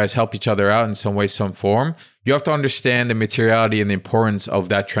 and you guys help each other out in some way, some form, you have to understand the materiality and the importance of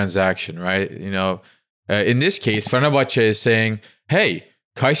that transaction, right? In this case, Fenerbahçe is saying, hey,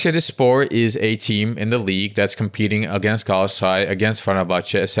 Kayserispor is a team in the league that's competing against Galatasaray, against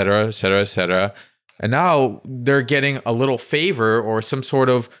Fenerbahçe, et cetera, et cetera, et cetera. And now they're getting a little favor or some sort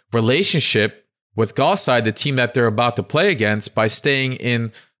of relationship with Galatasaray, the team that they're about to play against, by staying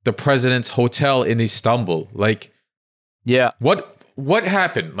in the president's hotel in Istanbul. Like, yeah, what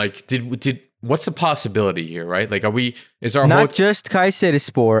happened? Like, what's the possibility here, right? Like, is our not just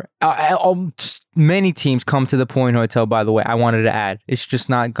Kayserispor, many teams come to the Point Hotel, by the way. I wanted to add. It's just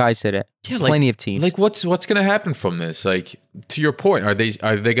not Kayseri. Yeah, plenty of teams. Like, what's going to happen from this? Like, to your point, are they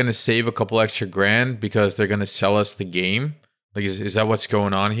going to save a couple extra grand because they're going to sell us the game? Like, is that what's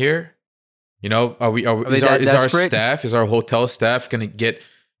going on here? You know, is our hotel staff going to get,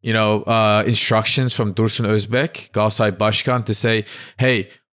 you know, instructions from Dursun Özbek, Galatasaray Başkan, to say, hey,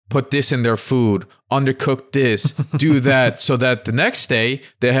 put this in their food, undercook this, do that, so that the next day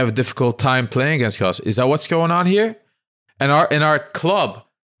they have a difficult time playing against us? Is that what's going on here? And our club,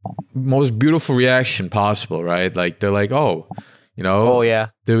 most beautiful reaction possible, right? Like, they're like, oh, you know, oh yeah.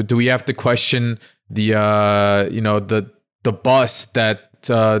 Do we have to question the you know, the bus that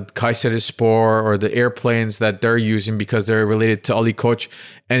Kayserispor or the airplanes that they're using because they're related to Ali Koç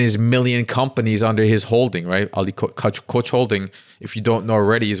and his million companies under his holding, right? Ali Koç Holding, if you don't know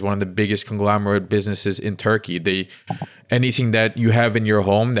already, is one of the biggest conglomerate businesses in Turkey. Anything that you have in your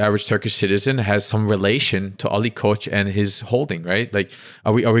home, the average Turkish citizen has some relation to Ali Koç and his holding, right? Like,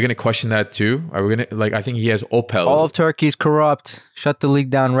 are we going to question that too? Are we going to, like, I think he has Opel. All of Turkey is corrupt. Shut the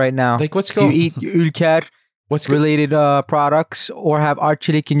league down right now. Like, what's going on? You eat Ülker related products or have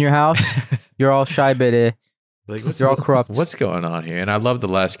Arçelik in your house, you're all shaybede. Like, you're all corrupt. What's going on here? And I love the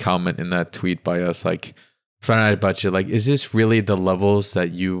last comment in that tweet by us, like, Friday Night Budget. Like, is this really the levels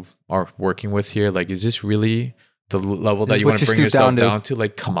that you are working with here? Like, is this really the level that you want to bring yourself down to?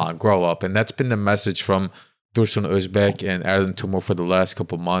 Like, come on, grow up. And that's been the message from Dursun Özbek and Erden Timur for the last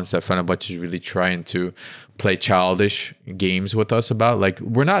couple of months, that Fenerbahce is really trying to play childish games with us about. Like,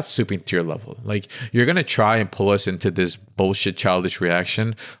 we're not stooping to your level. Like, you're going to try and pull us into this bullshit childish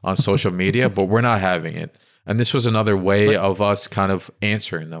reaction on social media, but we're not having it. And this was another way of us kind of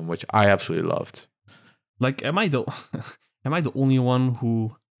answering them, which I absolutely loved. Like, am I the only one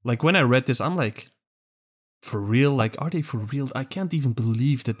who, like, when I read this, I'm like, for real? Like, are they for real? I can't even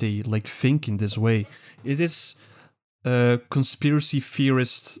believe that they, like, think in this way. It is conspiracy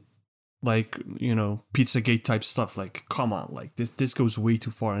theorist, like, you know, Pizzagate type stuff. Like, come on, like, this goes way too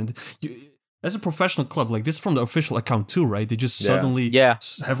far. And as a professional club, like, this is from the official account too, right? They just suddenly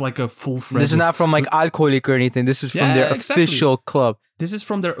have, like, a full thread. This is not from, like, Alkolik or anything. This is from their official club. This is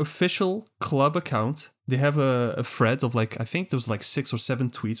from their official club account. They have a thread of, like, I think there's like 6 or 7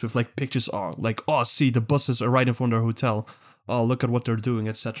 tweets with, like, pictures are like, oh, see, the buses are right in front of their hotel. Oh, look at what they're doing,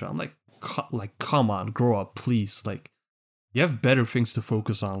 etc. I'm like, come on, grow up, please. Like, you have better things to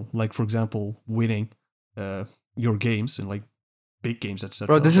focus on. Like, for example, winning your games and, like, big games, etc.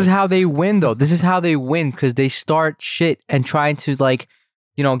 Bro, this is how they win, though. This is how they win, because they start shit and trying to, like,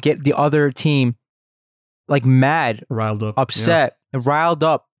 you know, get the other team, like, mad, riled up, upset, and riled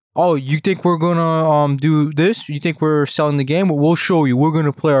up. Oh, you think we're gonna do this? You think we're selling the game? We'll show you. We're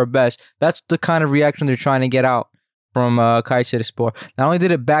gonna play our best. That's the kind of reaction they're trying to get out from Kayserispor. Not only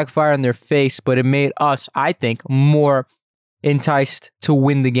did it backfire in their face, but it made us, I think, more enticed to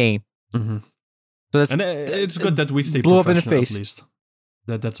win the game. Mm-hmm. So and it's good that we stay blew professional, up in the face. At least.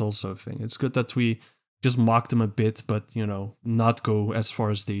 That's also a thing. It's good that we just mock them a bit, but, you know, not go as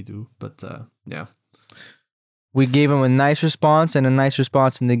far as they do. But yeah. We gave him a nice response and a nice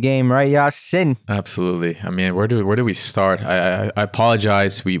response in the game, right, Yasin? Absolutely. I mean, where do we start? I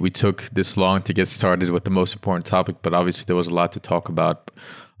apologize. We took this long to get started with the most important topic, but obviously there was a lot to talk about.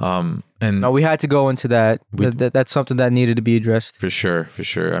 And no, we had to go into that. That's something that needed to be addressed. For sure.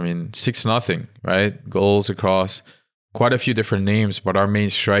 I mean, 6-0, right? Goals across quite a few different names, but our main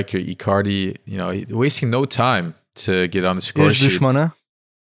striker, Icardi, you know, wasting no time to get on the score sheet.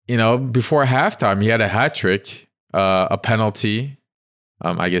 You know, before halftime, he had a hat-trick, a penalty.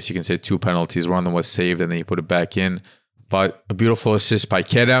 I guess you can say 2 penalties. One of them was saved, and then he put it back in. But a beautiful assist by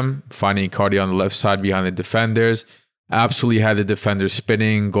Kerem, finding Icardi on the left side behind the defenders. Absolutely had the defenders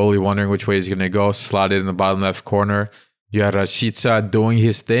spinning, goalie wondering which way he's going to go, slotted in the bottom left corner. You had Rashica doing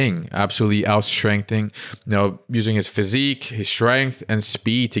his thing, absolutely out-strengthening, you know, using his physique, his strength, and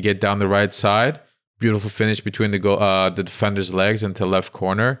speed to get down the right side. Beautiful finish between the defender's legs into left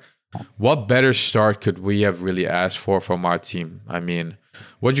corner. What better start could we have really asked for from our team? I mean,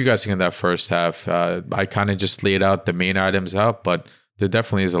 what did you guys think of that first half? I kind of just laid out the main items out, but there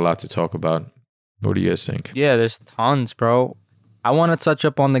definitely is a lot to talk about. What do you guys think? Yeah, there's tons, bro. I want to touch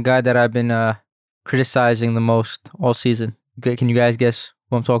up on the guy that I've been criticizing the most all season. Can you guys guess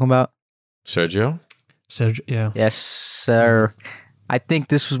who I'm talking about? Sergio, yeah. Yes, sir. I think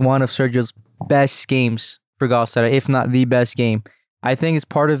this was one of Sergio's best games for Galatasaray, if not the best game. I think it's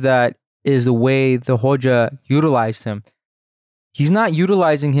part of that is the way the Hoca utilized him. He's not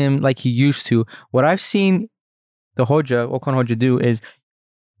utilizing him like he used to. What I've seen the Okan Hoca do is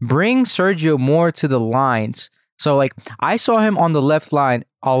bring Sergio more to the lines So like I saw him on the left line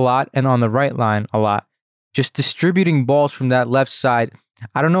a lot and on the right line a lot, just distributing balls from that left side.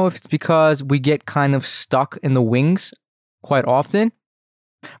 I don't know if it's because we get kind of stuck in the wings quite often,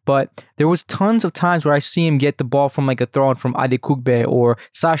 but there was tons of times where I see him get the ball from like a throw-in from Adekugbe or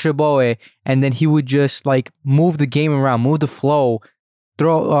Sasha Boe, and then he would just like move the game around, move the flow,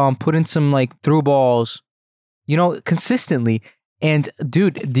 put in some like through balls, consistently. And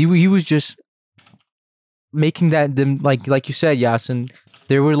dude, he was just making them like you said, Yasin.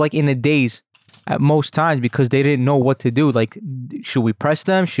 They were like in a daze at most times because they didn't know what to do. Like, should we press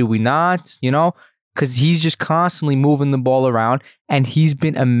them? Should we not? Because he's just constantly moving the ball around, and he's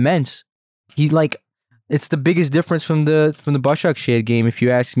been immense. It's the biggest difference from the Basaksehir game, if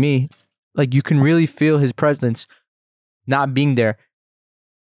you ask me. Like, you can really feel his presence not being there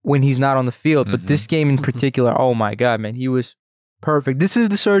when he's not on the field. But this game in particular, oh my God, man, he was perfect. This is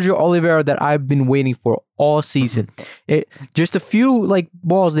the Sergio Oliveira that I've been waiting for all season. Just a few like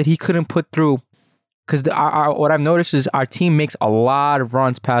balls that he couldn't put through. Because what I've noticed is our team makes a lot of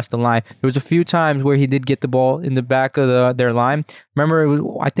runs past the line. There was a few times where he did get the ball in the back of their line.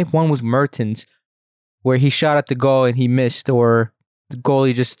 Remember, I think one was Mertens, where he shot at the goal and he missed, or the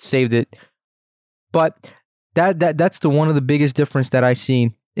goalie just saved it. But that's one of the biggest difference that I've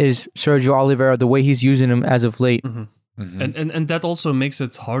seen is Sergio Oliveira, the way he's using him as of late. And that also makes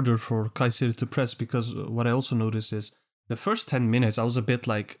it harder for Kayseri to press, because what I also noticed is the first 10 minutes, I was a bit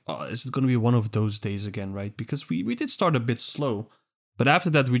like, oh, is it going to be one of those days again, right? Because we did start a bit slow. But after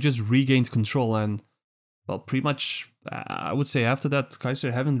that, we just regained control. And, well, pretty much, I would say after that,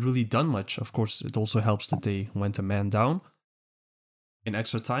 Kayseri haven't really done much. Of course, it also helps that they went a man down in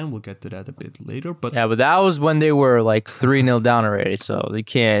extra time. We'll get to that a bit later. But that was when they were like 3-0 down already. So they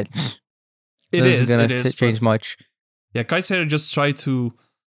can't. It is change much. Yeah, Kayseri just tried to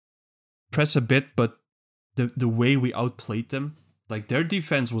press a bit, but the way we outplayed them, like their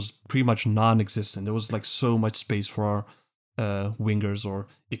defense was pretty much non-existent. There was like so much space for our wingers or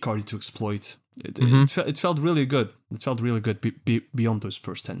Icardi to exploit. It felt really good. It felt really good beyond those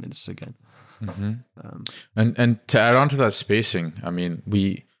first 10 minutes again. And to add on to that spacing, I mean,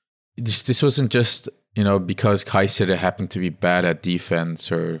 this wasn't just because Kayseri happened to be bad at defense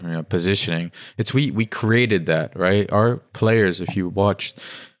or positioning. It's we created that, right? Our players, if you watched,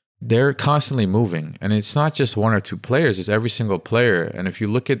 they're constantly moving, and it's not just one or two players, it's every single player. And if you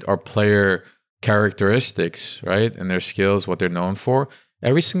look at our player characteristics, right, and their skills, what they're known for,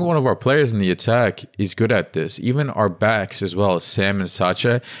 every single one of our players in the attack is good at this. Even our backs as well, Sam and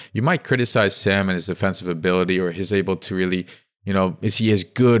Sacha. You might criticize Sam and his defensive ability, or his able to really, is he as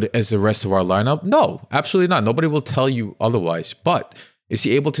good as the rest of our lineup? No, absolutely not. Nobody will tell you otherwise. But is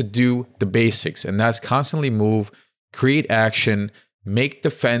he able to do the basics? And that's constantly move, create action, make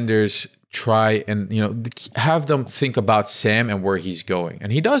defenders try and, have them think about Sam and where he's going.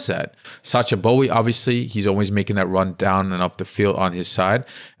 And he does that. Sacha Bowie, obviously, he's always making that run down and up the field on his side.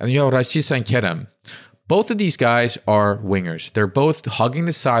 And you have Rashica and Kerem. Both of these guys are wingers. They're both hugging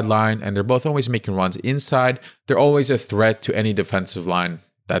the sideline, and they're both always making runs inside. They're always a threat to any defensive line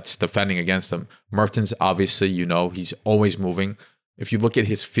that's defending against them. Mertens, obviously, he's always moving. If you look at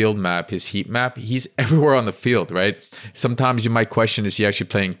his field map, his heat map, he's everywhere on the field, right? Sometimes you might question, is he actually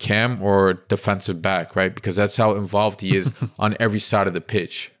playing cam or defensive back, right? Because that's how involved he is on every side of the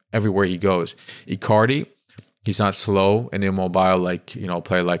pitch, everywhere he goes. Icardi, he's not slow and immobile like,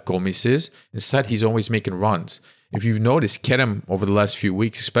 player like Gomis is. Instead, he's always making runs. If you notice, Kerem over the last few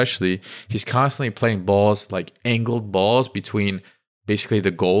weeks especially, he's constantly playing balls, like angled balls between basically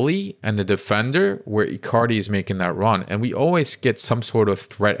the goalie and the defender, where Icardi is making that run. And we always get some sort of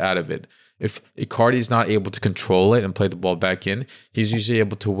threat out of it. If Icardi is not able to control it and play the ball back in, he's usually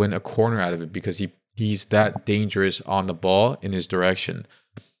able to win a corner out of it because he's that dangerous on the ball in his direction.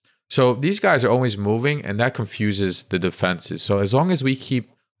 So these guys are always moving, and that confuses the defenses. So as long as we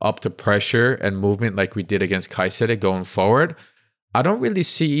keep up the pressure and movement like we did against Kayseri going forward, I don't really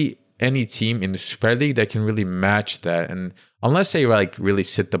see any team in the Super League that can really match that. And unless they like really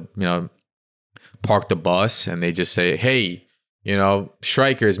park the bus and they just say, hey,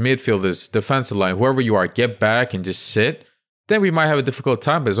 strikers, midfielders, defensive line, whoever you are, get back and just sit, then we might have a difficult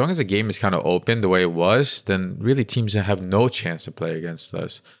time. But as long as the game is kind of open the way it was, then really teams have no chance to play against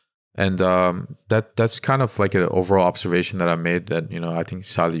us. And that's kind of like an overall observation that I made that, I think,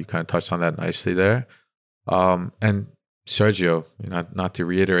 Salih, you kind of touched on that nicely there. And Sergio, not to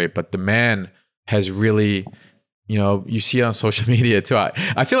reiterate, but the man has really, you see it on social media too.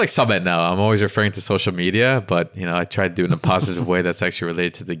 I feel like Summit now. I'm always referring to social media, but, I try to do it in a positive way that's actually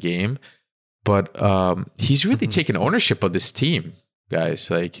related to the game. But he's really taken ownership of this team,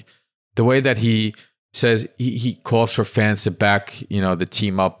 guys. Like the way that he says he calls for fans to back, the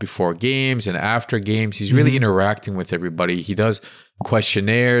team up before games and after games. He's really interacting with everybody. He does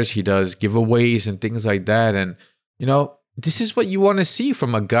questionnaires, he does giveaways and things like that. And, this is what you want to see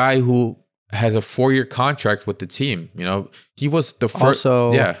from a guy who has a 4-year contract with the team. He was the first.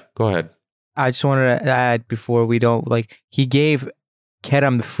 Also, yeah, go ahead. I just wanted to add before we don't, he gave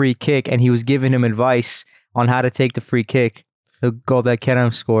Kerem the free kick and he was giving him advice on how to take the free kick. The goal that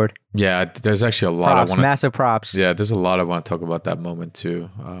Kerem scored. Yeah, there's actually a lot. Massive props. Yeah, there's a lot I want to talk about that moment too.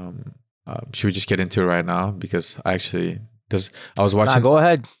 Should we just get into it right now? Because I was watching. Go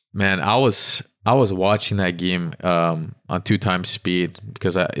ahead. Man, I was watching that game on 2x speed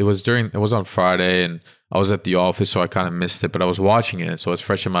because it was on Friday and I was at the office, so I kind of missed it. But I was watching it, so it's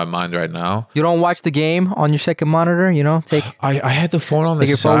fresh in my mind right now. You don't watch the game on your second monitor, I had the phone on the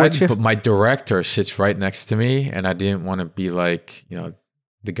side, but my director sits right next to me, and I didn't want to be like,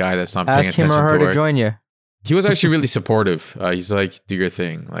 the guy that's not paying attention to Ask him or her to join you. He was actually really supportive. He's like, do your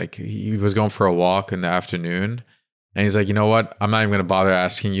thing. Like, he was going for a walk in the afternoon. And he's like, you know what? I'm not even going to bother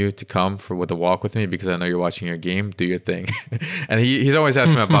asking you to come with a walk with me because I know you're watching your game. Do your thing. And he's always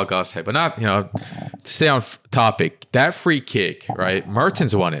asking me about Galatasaray. But not, to stay on topic, that free kick, right?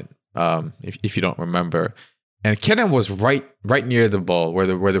 Mertens won it, if you don't remember. And Kerem was right near the ball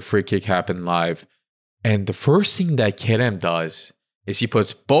where the free kick happened live. And the first thing that Kerem does is he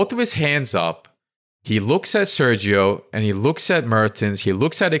puts both of his hands up. He looks at Sergio and he looks at Mertens. He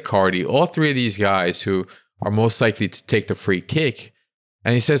looks at Icardi, all three of these guys who are most likely to take the free kick.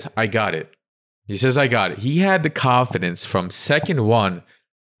 And he says, I got it. He says, I got it. He had the confidence from second one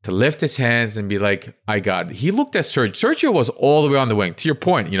to lift his hands and be like, I got it. He looked at Sergio. Sergio was all the way on the wing. To your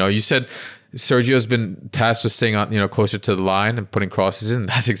point, you said Sergio's been tasked with staying on, closer to the line and putting crosses in.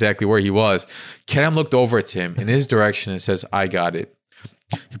 That's exactly where he was. Kerem looked over at him in his direction and says, I got it.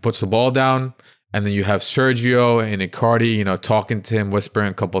 He puts the ball down. And then you have Sergio and Icardi, talking to him, whispering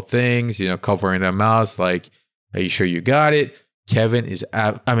a couple things, covering their mouths, like, are you sure you got it? Kerem is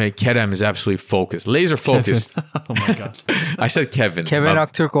absolutely focused, laser focused. Oh my God. I said Kevin. Kevin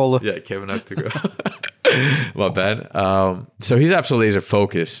Aktürkoğlu. Yeah, Kevin Aktürkoğlu. My bad. So he's absolutely laser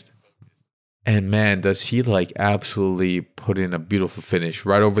focused. And man, does he absolutely put in a beautiful finish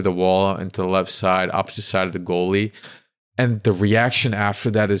right over the wall into the left side, opposite side of the goalie. And the reaction after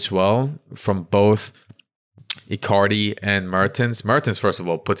that as well from both Icardi and Mertens. Mertens, first of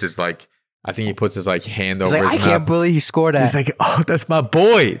all, puts his hand over his mouth. I can't believe he scored that. He's like, oh, that's my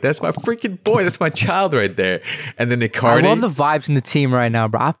boy. That's my freaking boy. That's my child right there. And then Icardi. I love the vibes in the team right now,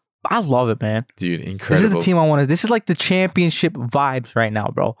 bro. I love it, man. Dude, incredible. This is the team I want to. This is like the championship vibes right now,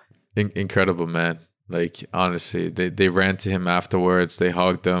 bro. Incredible, man. Honestly, they ran to him afterwards. They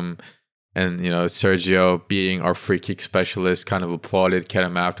hugged him. And, Sergio, being our free kick specialist, kind of applauded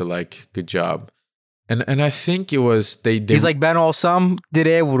Kerem after, good job. And I think it was, he's like, ben olsam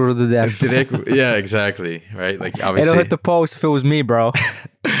direğe vururdu der. Yeah, exactly. Right? Obviously. It'll hit the post if it was me, bro.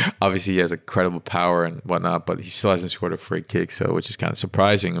 Obviously, he has incredible power and whatnot, but he still hasn't scored a free kick, which is kind of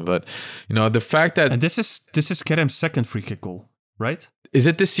surprising. But, the fact that... And this is Kerem's second free kick goal, right? Is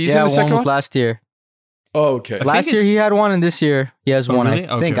it this season, yeah, the second one was one? last year. Oh, okay. Last year he had one, and this year he has one. Really?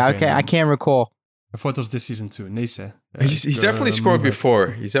 I think. Okay. I can't recall. I thought it was this season too. Neyse. He's definitely scored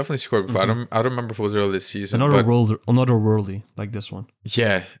before. He's definitely scored before. Mm-hmm. I don't remember if it was early this season. Another worldly like this one.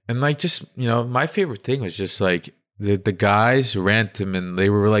 Yeah, and my favorite thing was just the guys ran to him and they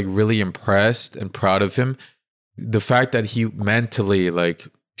were really impressed and proud of him. The fact that he mentally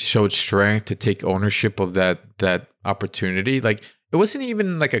showed strength to take ownership of that opportunity. It wasn't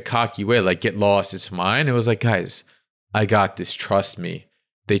even a cocky way, get lost, it's mine. It was guys, I got this, trust me.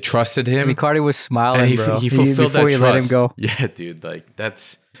 They trusted him. Icardi was smiling, and bro. He fulfilled that trust. Let him go. Yeah, dude,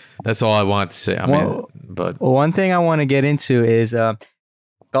 that's all I wanted to say. But one thing I want to get into is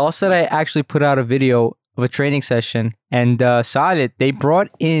Galatasaray actually put out a video of a training session, and Salih, they brought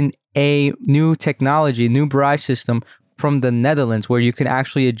in a new technology, new barrage system from the Netherlands, where you can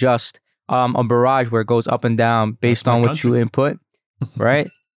actually adjust a barrage where it goes up and down based on what you input. Right?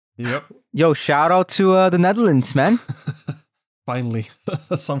 Yep. Yo, shout out to the Netherlands, man. Finally,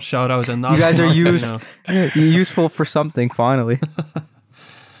 some shout out, and you guys are useful for something. Finally.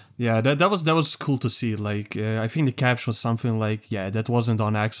 Yeah, that was cool to see. I think the caption was something that wasn't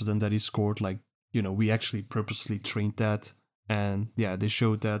on accident that he scored. We actually purposely trained that, and yeah, they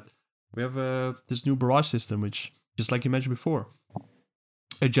showed that we have this new barrage system, which, just like you mentioned before,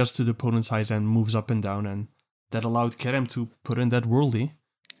 adjusts to the opponent's height and moves up and down, and that allowed Kerem to put in that worldie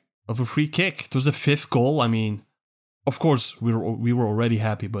of a free kick. It was the 5th goal. I mean, of course, we were already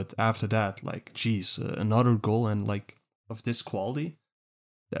happy, but after that, another goal and of this quality,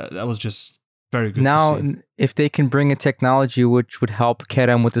 that was just Very good Now, to see. if they can bring a technology which would help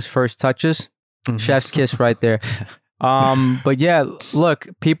Kerem with his first touches, chef's kiss right there. But yeah, look,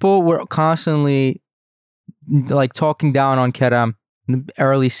 people were constantly like talking down on Kerem in the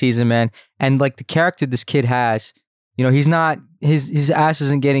early season, man. And like the character this kid has, you know, he's not, his ass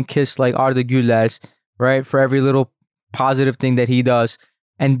isn't getting kissed like Arda Güler's, right? For every little positive thing that he does.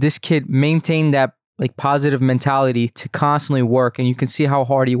 And this kid maintained that like positive mentality to constantly work. And you can see how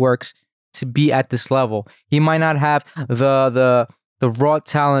hard he works to be at this level. He might not have the raw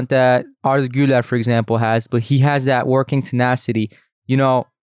talent that Arda Güler, for example, has, but he has that working tenacity. You know,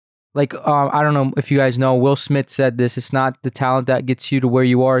 like, I don't know if you guys know, Will Smith said this, it's not the talent that gets you to where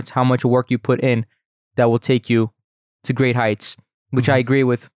you are, it's how much work you put in that will take you to great heights, which I agree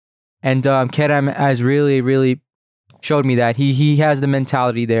with. And Kerem has really, really showed me that. He has the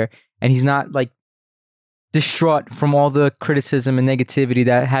mentality there, and he's not like distraught from all the criticism and negativity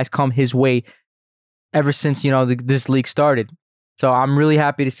that has come his way ever since, you know, this league started. So I'm really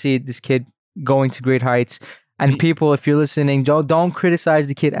happy to see this kid going to great heights. And people, if you're listening, don't criticize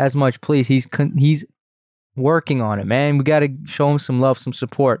the kid as much, please. He's working on it, man. We got to show him some love, some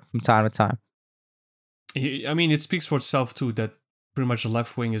support from time to time. I mean, it speaks for itself too that pretty much the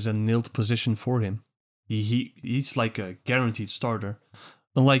left wing is a nailed position for him. He's like a guaranteed starter.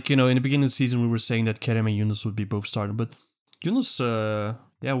 Unlike, you know, in the beginning of the season, we were saying that Kerem and Yunus would be both starting, but Yunus,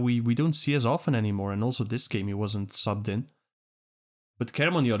 we don't see as often anymore. And also this game, he wasn't subbed in. But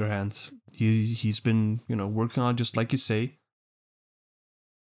Kerem, on the other hand, he's been, you know, working on, just like you say,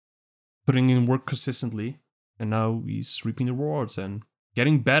 putting in work consistently, and now he's reaping the rewards and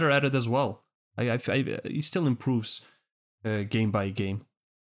getting better at it as well. He still improves game by game.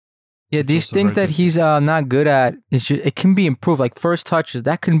 Yeah, these things that he's not good at, it can be improved. Like first touches,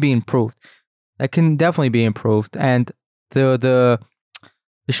 that can be improved. That can definitely be improved. And the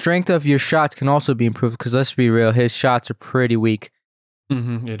strength of your shots can also be improved, because let's be real, his shots are pretty weak.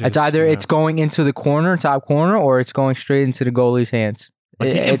 It's either it's going into the corner, top corner, or it's going straight into the goalie's hands.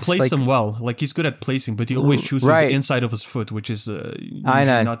 Like he can place them well. Like he's good at placing, but he always shoots with the inside of his foot, which is usually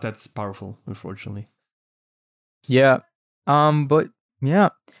not that powerful, unfortunately. Yeah. But yeah.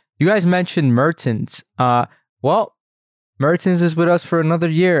 You guys mentioned Mertens. Well, Mertens is with us for another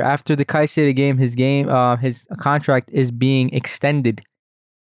year. After the Kayseri game, his contract is being extended.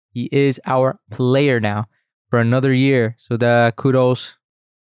 He is our player now for another year. So the kudos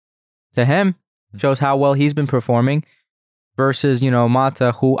to him. Shows how well he's been performing versus, you know,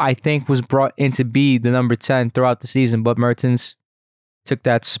 Mata, who I think was brought in to be the number 10 throughout the season, but Mertens took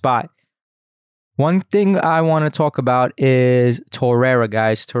that spot. One thing I want to talk about is Torreira,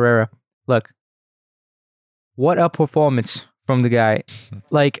 guys. Torreira, look, what a performance from the guy.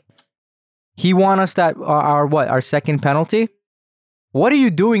 Like, he won us that our second penalty. What are you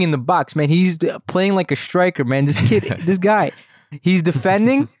doing in the box, man? He's playing like a striker, man. This kid, this guy, he's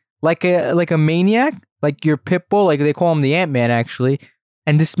defending like a maniac, like your pit bull, like they call him the Ant-Man, actually.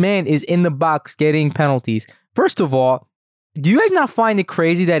 And this man is in the box getting penalties. First of all, do you guys not find it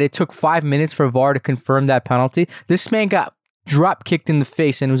crazy that it took 5 minutes for VAR to confirm that penalty? This man got drop kicked in the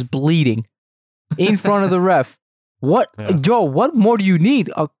face and was bleeding in front of the ref. What, Joe? What more do you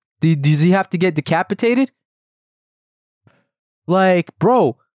need? Does he have to get decapitated? Like,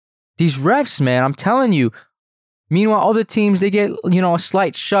 bro, these refs, man, I'm telling you. Meanwhile, other teams, they get, you know, a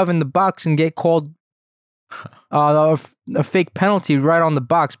slight shove in the box and get called a fake penalty right on the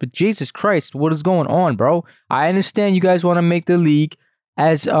box. But Jesus Christ, what is going on, bro? I understand you guys want to make the league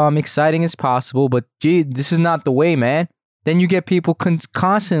as exciting as possible, but gee, this is not the way, man. Then you get people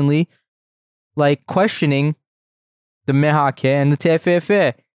constantly like questioning the MHK and the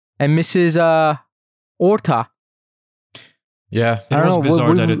TFF and Mrs. Orta. Yeah, it was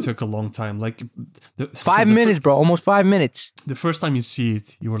bizarre that it took a long time. Like 5 minutes, bro, almost 5 minutes. The first time you see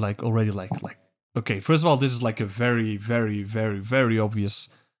it, you were like already like, okay. First of all, this is like a very, very, very, very obvious,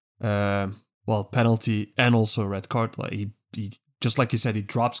 penalty and also a red card. Like he just like you said, he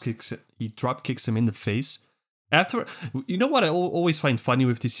drop kicks him in the face. After, you know what I always find funny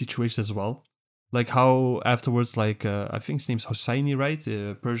with these situations as well. Like how afterwards, like, I think his name's Hosseini, right?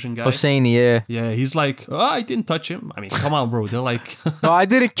 Persian guy. Hosseini, yeah. Yeah, he's like, oh, I didn't touch him. I mean, come on, bro. They're like... No, I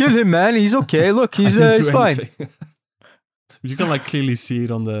didn't kill him, man. He's okay. Look, he's fine. You can like clearly see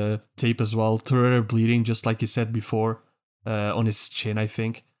it on the tape as well. Torreira bleeding, just like you said before, on his chin, I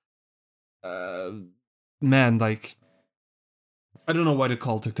think. Man, like... I don't know why the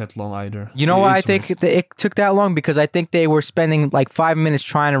call took that long either. You know why I think it took that long? Because I think they were spending like 5 minutes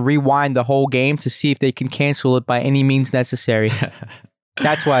trying to rewind the whole game to see if they can cancel it by any means necessary.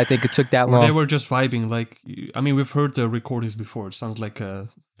 That's why I think it took that long. They were just vibing. Like, I mean, we've heard the recordings before. It sounds like a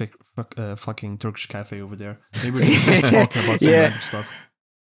fucking Turkish cafe over there. Maybe we're just talking about some random stuff.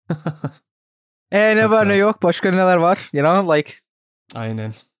 Ne var ne yok? Başka neler var? You know, like.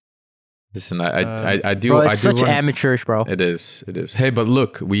 Aynen. Listen, I do. Bro, I it's do such amateurish, bro. It is. Hey, but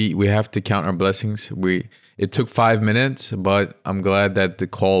look, we have to count our blessings. It took 5 minutes, but I'm glad that the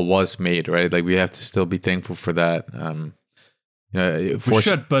call was made, right? Like we have to still be thankful for that. We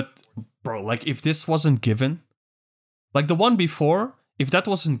should, but bro, like if this wasn't given, like the one before, if that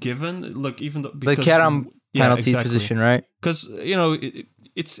wasn't given, look, even though because, the Kerem penalty position, right? Because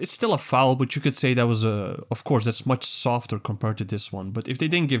it's still a foul, but you could say that was of course that's much softer compared to this one. But if they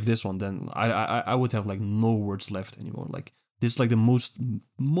didn't give this one, then I would have like no words left anymore. Like this is like the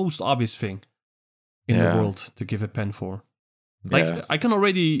most obvious thing in the world to give a pen for. Like I can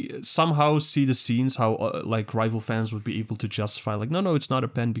already somehow see the scenes how like rival fans would be able to justify like no it's not a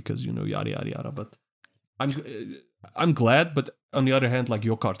pen because yada yada yada. But I'm glad, but on the other hand, like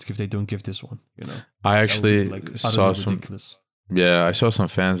Icardi, if they don't give this one, I actually saw some. Ridiculous. Yeah, I saw some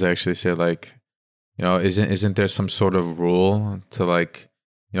fans actually say like, isn't there some sort of rule to like,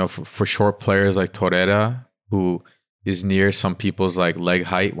 for short players like Torreira who is near some people's like leg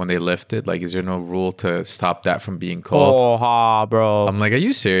height when they lift it? Like, is there no rule to stop that from being called? Oh, bro. I'm like, are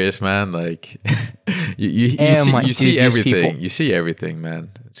you serious, man? Like, you see everything. You see everything, man.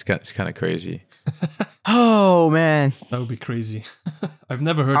 It's kind of crazy. Oh man, that would be crazy. I've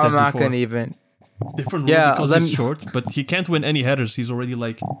never heard that before. I'm not gonna even. Different rule because he's short, but he can't win any headers. He's already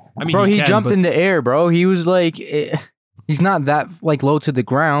like, I mean, bro, he jumped in the air, bro. He was like, he's not that like low to the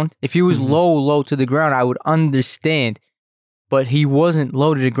ground. If he was low to the ground, I would understand. But he wasn't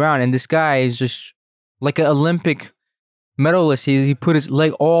low to the ground, and this guy is just like an Olympic medalist. He put his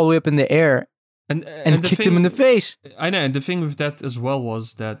leg all the way up in the air and kicked him in the face. I know, and the thing with that as well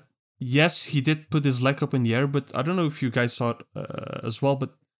was that yes, he did put his leg up in the air, but I don't know if you guys saw it as well,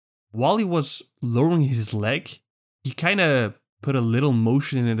 but while he was lowering his leg, he kind of put a little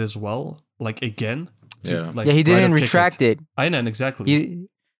motion in it as well, like again. He didn't retract it. I know, exactly.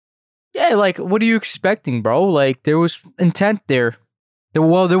 Like, what are you expecting, bro? Like, there was intent there. There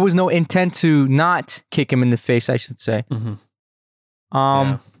was no intent to not kick him in the face, I should say.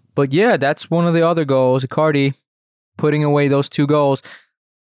 But yeah, that's one of the other goals. Icardi putting away those 2 goals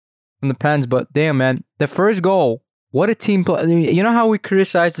from the pens. But damn, man, the first goal. What a team play. You know how we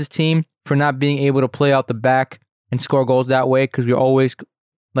criticize this team for not being able to play out the back and score goals that way? Because we're always,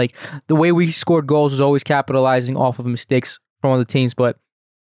 like, the way we scored goals was always capitalizing off of mistakes from other teams. But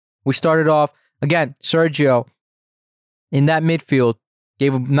we started off, again, Sergio in that midfield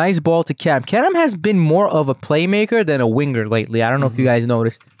gave a nice ball to Kerem. Kerem has been more of a playmaker than a winger lately. I don't know if you guys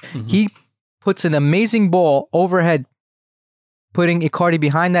noticed. He puts an amazing ball overhead, putting Icardi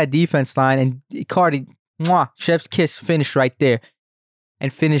behind that defense line, and Icardi, chef's kiss, finish right there,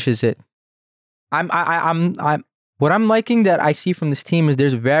 and finishes it. What I'm liking that I see from this team is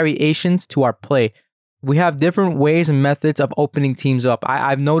there's variations to our play. We have different ways and methods of opening teams up.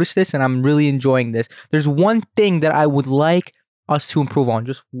 I've noticed this, and I'm really enjoying this. There's one thing that I would like us to improve on,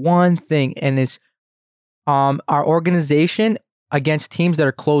 just one thing, and it's our organization against teams that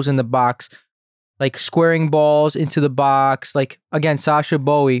are close in the box, like squaring balls into the box. Like, again, Sasha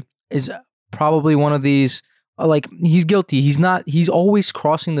Bowie is probably one of these, like, he's guilty. He's always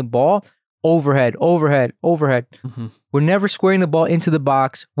crossing the ball overhead. We're never squaring the ball into the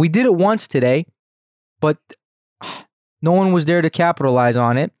box. We did it once today, but no one was there to capitalize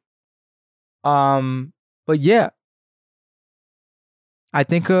on it. But yeah, I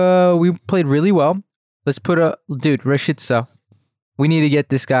think we played really well. Let's put Rashica. We need to get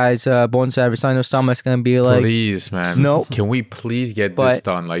this guy's bone service. I know someone's going to be like... Please, man. No. Can we please get this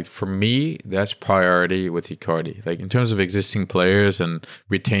done? Like, for me, that's priority with Icardi. Like, in terms of existing players and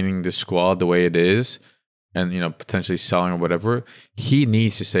retaining the squad the way it is, and, potentially selling or whatever, he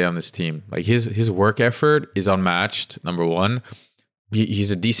needs to stay on this team. Like, his work effort is unmatched, number one. He's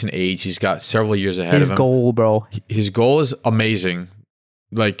a decent age. He's got several years ahead of him. His goal, bro. His goal is amazing.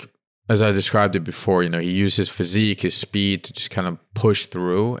 Like, as I described it before, he used his physique, his speed to just kind of push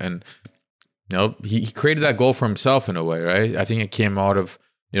through. And, he created that goal for himself in a way, right? I think it came out of,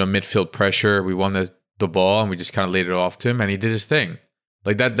 midfield pressure. We won the ball and we just kind of laid it off to him and he did his thing.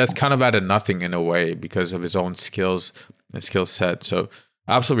 Like that's kind of out of nothing in a way because of his own skills and skill set. So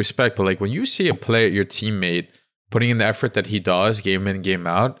absolute respect. But like when you see a player, your teammate, putting in the effort that he does game in, game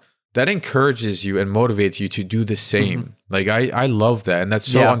out, that encourages you and motivates you to do the same. Like I love that. And that's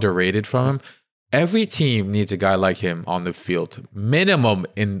so underrated from him. Every team needs a guy like him on the field, minimum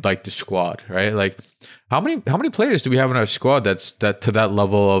in like the squad, right? Like how many players do we have in our squad that's to that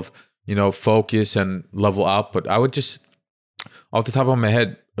level of, focus and level output? I would just off the top of my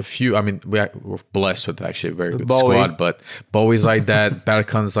head, a few. I mean, we're blessed with actually a very good Bowie. squad, but Bowie's like that.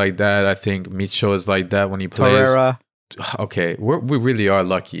 Berkan's like that. I think Micho is like that when he plays. Torreira. Okay, we really are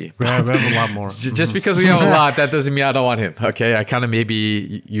lucky. We have a lot more. Just because we have a lot, that doesn't mean I don't want him. Okay, I kind of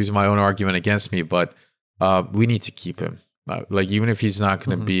maybe use my own argument against me, but we need to keep him. Like even if he's not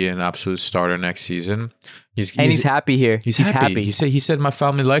going to be an absolute starter next season, he's happy here. He's happy. He said my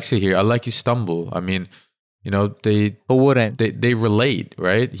family likes it here. I like Istanbul. I mean, you know, they relate,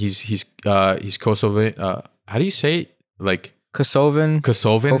 right? He's Kosovan. How do you say it? Like Kosovan.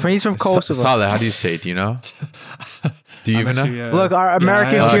 He's from Kosovo. Salih, how do you say it? Do you know? Do you even know? Look, our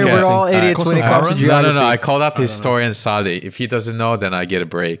Americans here, we're all idiots when it comes to geography. No. I called out the historian Salih. If he doesn't know, then I get a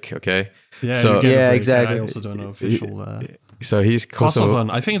break. Okay. Yeah, so, you get a break. Exactly. I also don't know official. So he's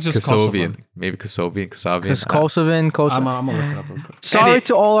Kosovan. I think it's just Kosovian. Kosovan. Maybe Kosovian. Kosovan. I'm gonna look it up real quick. Sorry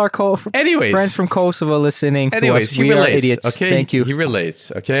to all our friends from Kosovo listening to us. He we relates, are idiots. Okay? Thank you. He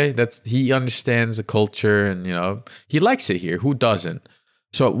relates. Okay, he understands the culture, and you know he likes it here. Who doesn't?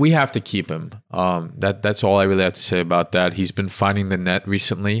 So we have to keep him. That's all I really have to say about that. He's been finding the net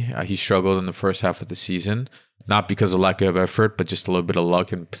recently. He struggled in the first half of the season, not because of lack of effort, but just a little bit of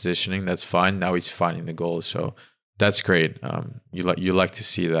luck and positioning. That's fine. Now he's finding the goals. So that's great. You like to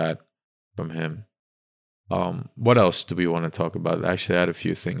see that from him. What else do we want to talk about? Actually, I had a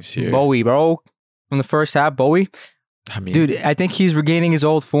few things here. Bowie, bro, from the first half, Bowie. I mean, dude, I think he's regaining his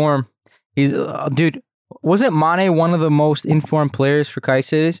old form. He's dude. Wasn't Mane one of the most informed players for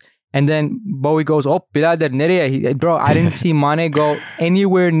Kayseri? And then Bowie goes, "Oh, birader nereye?" Bro, I didn't see Mane go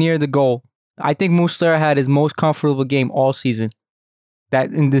anywhere near the goal. I think Muslera had his most comfortable game all season.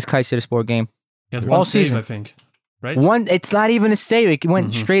 That in this Kayserispor game, all season, I think. Right? It's not even a save. It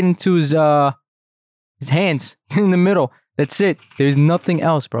went straight into his hands in the middle. That's it. There's nothing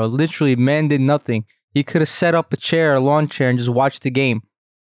else, bro. Literally, man did nothing. He could have set up a lawn chair, and just watched the game.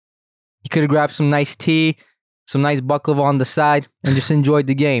 He could have grabbed some nice tea, some nice baklava on the side, and just enjoyed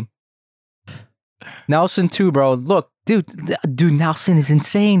the game. Nelson too, bro. Look, dude, Nelson is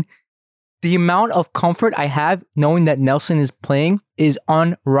insane. The amount of comfort I have knowing that Nelson is playing is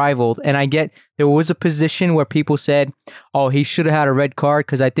unrivaled. And I get there was a position where people said, "Oh, he should have had a red card,"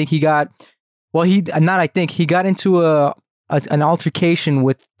 because I think he got, he got into an altercation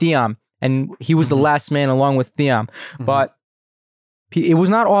with Thiam, and he was the last man along with Thiam. But it was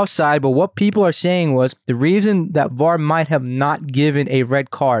not offside. But what people are saying was the reason that VAR might have not given a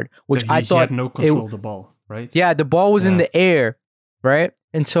red card, which I thought he had no control of the ball, right? Yeah, the ball was in the air, right?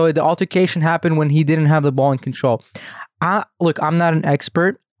 And so the altercation happened when he didn't have the ball in control. Look, I'm not an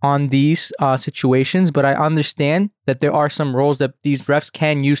expert on these situations, but I understand that there are some rules that these refs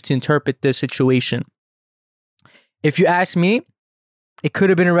can use to interpret the situation. If you ask me, it could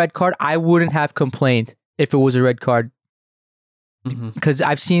have been a red card. I wouldn't have complained if it was a red card because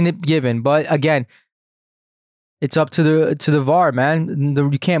I've seen it given. But again, it's up to the VAR, man.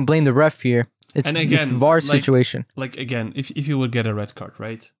 You can't blame the ref here. It's the VAR situation. Like again, if you would get a red card,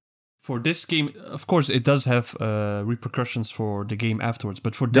 right? For this game, of course, it does have repercussions for the game afterwards.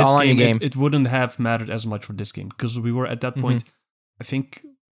 But for this game, it wouldn't have mattered as much for this game because we were at that point, I think,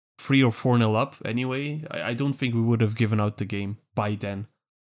 3 or 4-0 up anyway. I don't think we would have given out the game by then.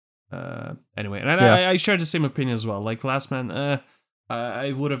 Anyway, and I share the same opinion as well. Like last man,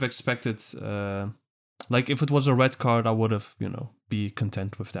 I would have expected, like if it was a red card, I would have, be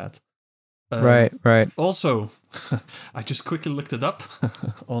content with that. Right. Also, I just quickly looked it up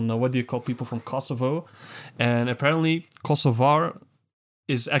on what do you call people from Kosovo, and apparently Kosovar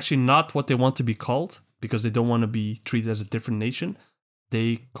is actually not what they want to be called because they don't want to be treated as a different nation.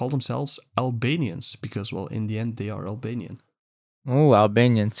 They call themselves Albanians because, well, in the end, they are Albanian. Oh,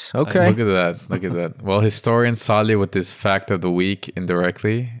 Albanians. Okay. Look at that. Well, historian Salih with this fact of the week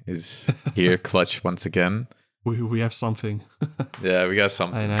indirectly is here, clutch once again. We have something. Yeah, we got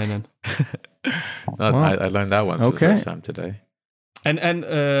something. I I learned that one for the first time today. And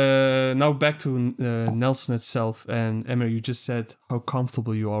now back to Nelson itself. And Emre, you just said how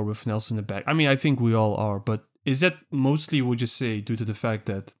comfortable you are with Nelson in the back. I mean, I think we all are. But is that mostly, would you say, due to the fact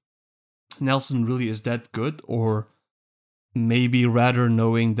that Nelson really is that good? Or maybe rather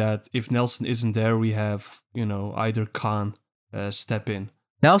knowing that if Nelson isn't there, we have, either Khan step in?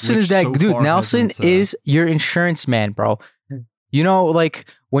 Nelson is that dude. Nelson is your insurance man, bro. Like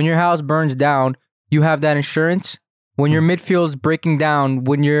when your house burns down, you have that insurance. When your midfield's breaking down,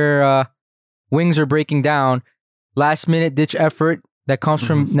 when your wings are breaking down, last minute ditch effort that comes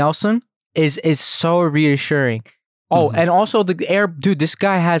from Nelson is so reassuring. Oh, and also the air, dude. This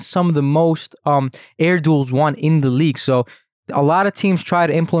guy has some of the most air duels won in the league. So a lot of teams try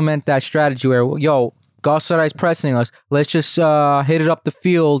to implement that strategy where Galatasaray's pressing us. Let's just hit it up the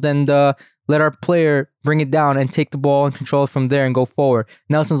field and let our player bring it down and take the ball and control it from there and go forward.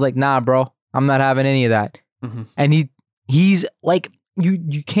 Nelson's like, nah, bro, I'm not having any of that. Mm-hmm. And he's like,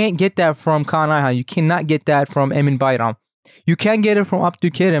 you can't get that from Kaan Ayhan. You cannot get that from Emin Bayram. You can get it from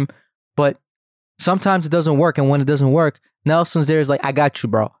Abdülkerim, but sometimes it doesn't work. And when it doesn't work, Nelson's there is like, I got you,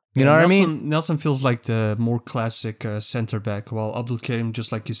 bro. You know what I mean? Nelson feels like the more classic center back, while Abdülkerim,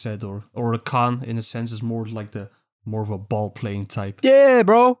 just like you said, or a Kaan in a sense, is more like more of a ball playing type. Yeah,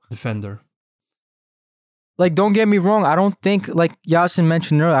 bro. Defender. Like, don't get me wrong. I don't think, like Yasin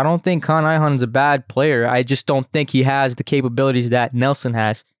mentioned earlier, I don't think Kaan Ayhan is a bad player. I just don't think he has the capabilities that Nelson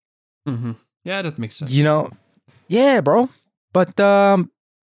has. Mm-hmm. Yeah, that makes sense. You know? Yeah, bro. But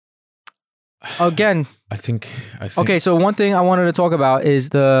again, I think. Okay, so one thing I wanted to talk about is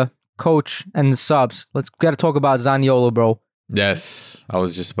the coach and the subs. Got to talk about Zaniolo, bro. Yes, I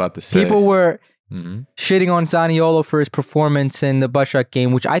was just about to say. People were shitting on Zaniolo for his performance in the Başak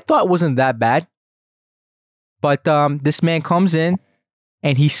game, which I thought wasn't that bad. But this man comes in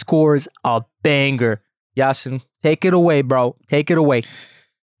and he scores a banger. Yasin, take it away, bro. Take it away.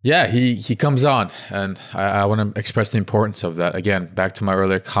 Yeah, he comes on, and I want to express the importance of that. Again, back to my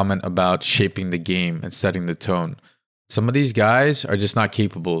earlier comment about shaping the game and setting the tone. Some of these guys are just not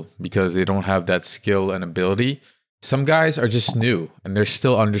capable because they don't have that skill and ability. Some guys are just new, and they're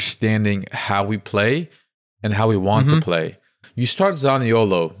still understanding how we play and how we want to play. You start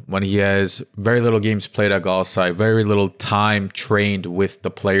Zaniolo when he has very little games played at Galatasaray, very little time trained with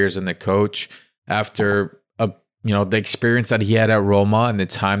the players and the coach after the experience that he had at Roma and the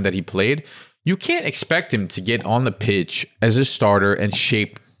time that he played. You can't expect him to get on the pitch as a starter and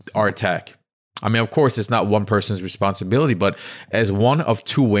shape our attack. I mean, of course, it's not one person's responsibility, but as one of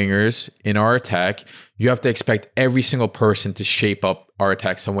two wingers in our attack, you have to expect every single person to shape up our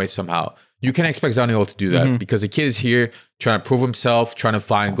attack some way, somehow. You can't expect Zaniolo to do that because the kid is here trying to prove himself, trying to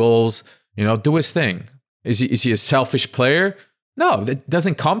find goals, do his thing. Is he a selfish player? No, it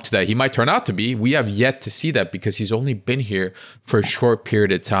doesn't come to that. He might turn out to be. We have yet to see that because he's only been here for a short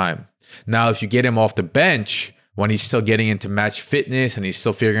period of time. Now, if you get him off the bench when he's still getting into match fitness and he's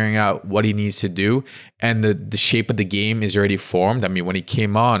still figuring out what he needs to do and the shape of the game is already formed. I mean, when he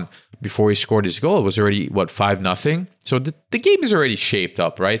came on before he scored his goal, it was already, 5-0? So the game is already shaped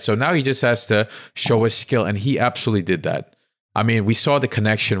up, right? So now he just has to show his skill, and he absolutely did that. I mean, we saw the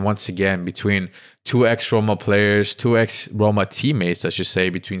connection once again between two ex-Roma players, two ex-Roma teammates, I should say,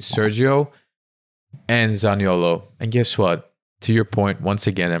 between Sergio and Zaniolo. And guess what? To your point, once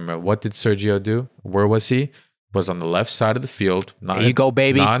again, Emre, what did Sergio do? Where was he? He was on the left side of the field. There you go,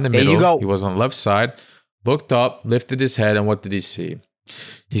 baby. Not in the there middle. You go. He was on the left side, looked up, lifted his head, and what did he see?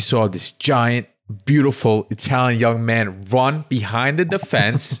 He saw this giant, beautiful Italian young man run behind the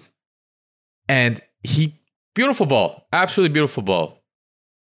defense, and beautiful ball. Absolutely beautiful ball.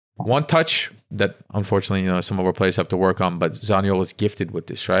 One touch that, unfortunately, some of our players have to work on, but Zaniolo is gifted with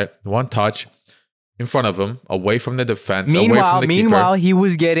this, right? One touch in front of him, away from the defense, away from the keeper. Meanwhile, he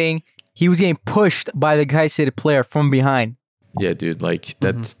was getting pushed by the Kayseri player from behind. Yeah, dude,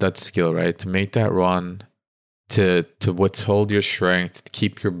 that's skill, right? To make that run, to withhold your strength, to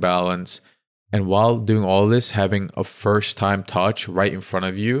keep your balance, and while doing all this, having a first-time touch right in front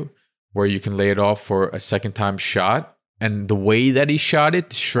of you, where you can lay it off for a second-time shot, and the way that he shot it,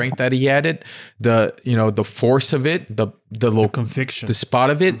 the strength that he had it, the force of it, the little conviction, the spot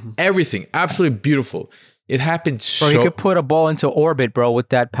of it, everything, absolutely beautiful. It happened Bro, he could put a ball into orbit, bro, with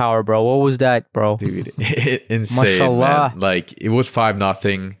that power, bro. What was that, bro? Dude, insane, man. Like, it was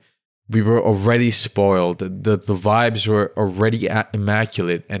 5-0. We were already spoiled. The vibes were already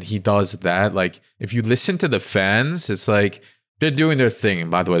immaculate, and he does that. Like, if you listen to the fans, it's like they're doing their thing.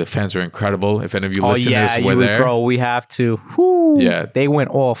 And by the way, the fans were incredible. If any of you listeners were there, bro, we have to. Whew, yeah, they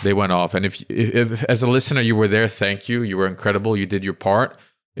went off. They went off. And if as a listener you were there, thank you. You were incredible. You did your part.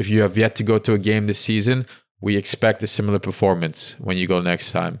 If you have yet to go to a game this season, we expect a similar performance when you go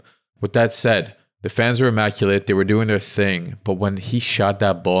next time. With that said, the fans were immaculate. They were doing their thing. But when he shot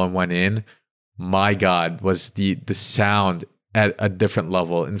that ball and went in, my God, was the sound at a different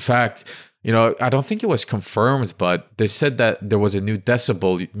level. In fact, I don't think it was confirmed, but they said that there was a new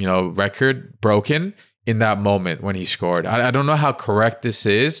decibel, record broken in that moment when he scored. I don't know how correct this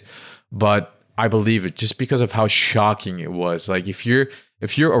is, but I believe it just because of how shocking it was. Like, if you're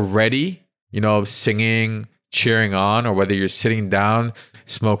already, singing, cheering on, or whether you're sitting down,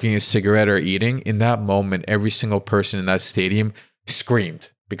 smoking a cigarette or eating, in that moment, every single person in that stadium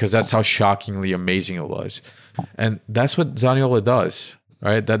screamed because that's how shockingly amazing it was. And that's what Zaniolo does,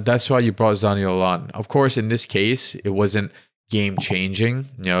 right? That's why you brought Zaniolo on. Of course, in this case, it wasn't game changing.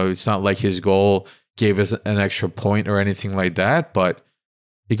 It's not like his goal gave us an extra point or anything like that, but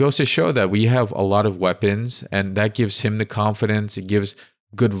it goes to show that we have a lot of weapons, and that gives him the confidence. It gives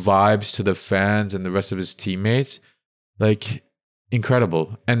good vibes to the fans and the rest of his teammates. Like,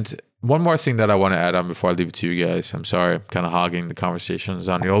 incredible. And one more thing that I want to add on before I leave it to you guys. I'm sorry, I'm kind of hogging the conversation,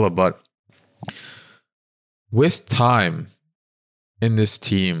 Zaniolo, but with time in this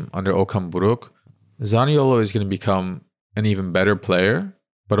team under Okan Buruk, Zaniolo is going to become an even better player,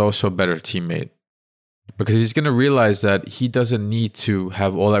 but also a better teammate. Because he's going to realize that he doesn't need to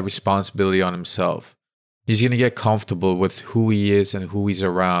have all that responsibility on himself. He's going to get comfortable with who he is and who he's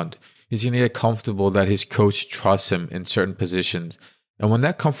around. He's going to get comfortable that his coach trusts him in certain positions. And when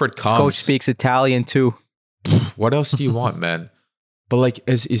that comfort comes... His coach speaks Italian too. What else do you want, man? But like,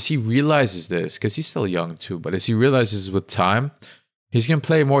 as he realizes this, because he's still young too, but as he realizes with time, he's going to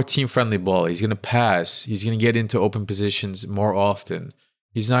play more team-friendly ball. He's going to pass. He's going to get into open positions more often.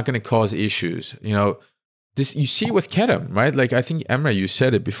 He's not going to cause issues. You know, this you see with Kerem, right? Like, I think, Emre, you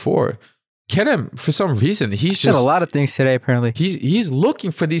said it before. Kerem, for some reason, he's said a lot of things today, apparently. He's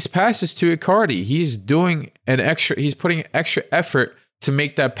looking for these passes to Icardi. He's putting extra effort to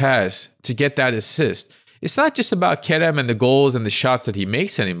make that pass, to get that assist. It's not just about Kerem and the goals and the shots that he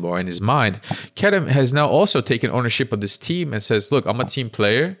makes anymore in his mind. Kerem has now also taken ownership of this team and says, look, I'm a team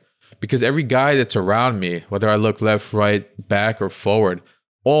player because every guy that's around me, whether I look left, right, back, or forward,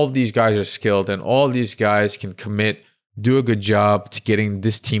 all of these guys are skilled and all of these guys can commit, do a good job to getting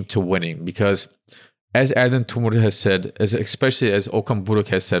this team to winning. Because as Erdem Tumur has said, especially as Okan Buruk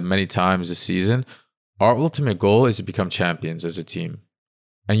has said many times this season, our ultimate goal is to become champions as a team.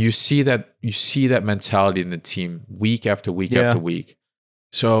 And you see that mentality in the team week after week after week.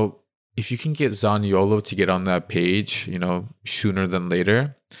 So if you can get Zaniolo to get on that page, you know, sooner than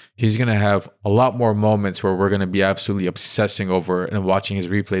later, he's going to have a lot more moments where we're going to be absolutely obsessing over and watching his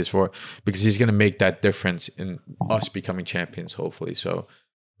replays for, because he's going to make that difference in us becoming champions, hopefully. So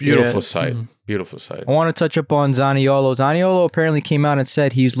beautiful sight. Beautiful sight. I want to touch up on Zaniolo. Zaniolo apparently came out and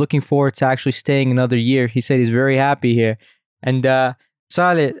said he's looking forward to actually staying another year. He said he's very happy here. And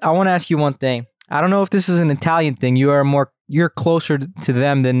Salih, I want to ask you one thing. I don't know if this is an Italian thing. You're closer to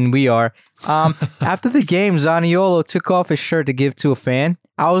them than we are. After the game, Zaniolo took off his shirt to give to a fan.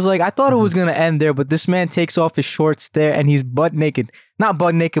 I was like, I thought it was going to end there, but this man takes off his shorts there and he's butt naked. Not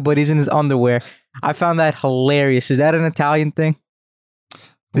butt naked, but he's in his underwear. I found that hilarious. Is that an Italian thing?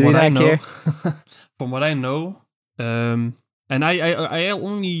 Did he not care? From what I know, and I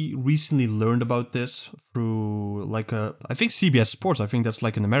only recently learned about this through like I think CBS Sports. I think that's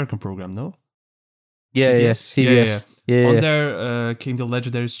like an American program, no? CBS. Yeah. On there came the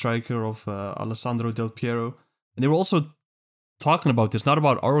legendary striker of Alessandro Del Piero. And they were also talking about this, not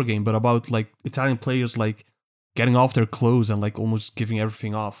about our game, but about like Italian players like getting off their clothes and like almost giving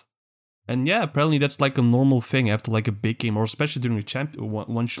everything off. And yeah, apparently that's like a normal thing after like a big game, or especially during a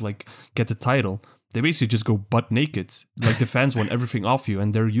once you like get the title. They basically just go butt naked. Like the fans want everything off you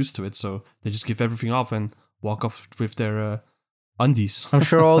and they're used to it. So they just give everything off and walk off with their undies. I'm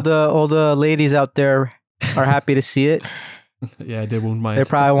sure all the ladies out there are happy to see it. Yeah, they won't mind. They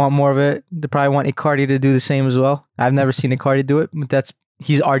probably want more of it. They probably want Icardi to do the same as well. I've never seen Icardi do it, but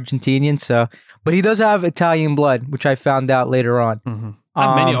he's Argentinian, so. But he does have Italian blood, which I found out later on. Mm-hmm.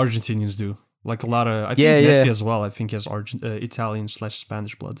 And many Argentinians do. Like a lot of, I think Messi as well. I think he has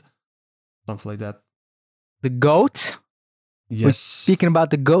Italian/Spanish blood, something like that. The GOAT. Yes. We're speaking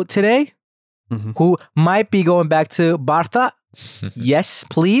about the GOAT today, who might be going back to Barca. Yes,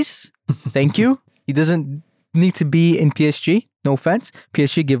 please. Thank you. He doesn't need to be in PSG. No offense.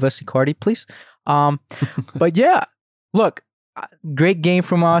 PSG, give us Icardi, please. But yeah, look, great game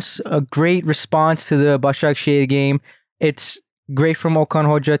from us. A great response to the Basaksehir game. It's great from Okan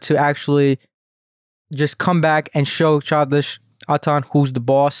Hoca to actually just come back and show Çağdaş Atan who's the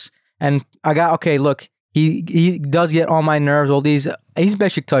boss. And look, he does get on my nerves. All these, he's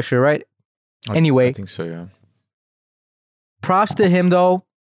Beşiktaşlı, right? Anyway. I think so, yeah. Props to him, though.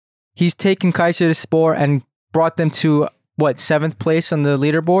 He's taken Kayserispor and brought them to, 7th place on the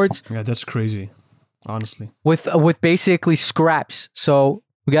leaderboards? Yeah, that's crazy, honestly. With basically scraps. So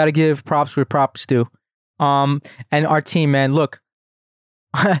we got to give props where props due. And our team, man, look.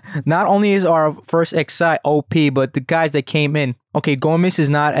 Not only is our first XI OP, but the guys that came in. Okay, Gomes is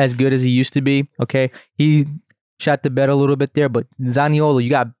not as good as he used to be. Okay, he shot the bed a little bit there, but Zaniolo, you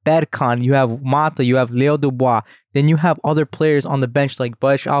got Berkan, you have Mata, you have Leo Dubois. Then you have other players on the bench like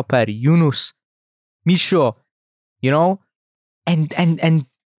Barış Alper, Yunus, Misho, you know? And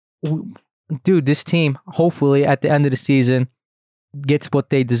dude, this team, hopefully at the end of the season, gets what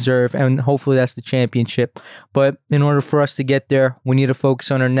they deserve, and hopefully that's the championship. But in order for us to get there, we need to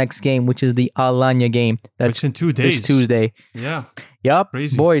focus on our next game, which is the Alanya game. That's in 2 days. This Tuesday. Yeah. Yep.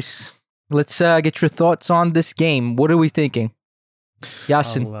 Crazy. Boys, let's get your thoughts on this game. What are we thinking?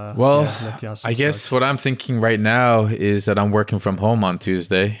 Yasin. I guess what I'm thinking right now is that I'm working from home on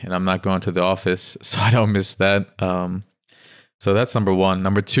Tuesday and I'm not going to the office, so I don't miss that. So that's number one.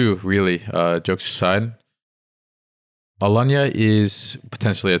 Number two, really, jokes aside, Alanya is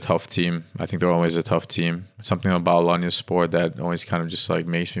potentially a tough team. I think they're always a tough team. Something about Alanya's sport that always kind of just like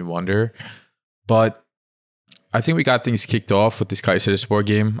makes me wonder. But I think we got things kicked off with this Kayserispor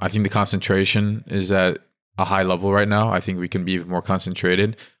game. I think the concentration is at a high level right now. I think we can be even more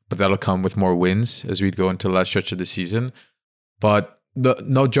concentrated, but that'll come with more wins as we go into the last stretch of the season. But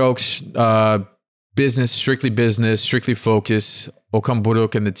no jokes, business, strictly focus. Okan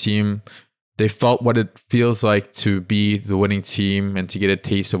Buruk and the team, they felt what it feels like to be the winning team and to get a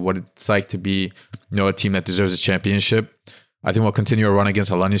taste of what it's like to be, a team that deserves a championship. I think we'll continue our run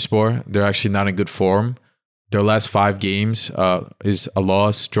against Alanyaspor. They're actually not in good form. Their last 5 games is a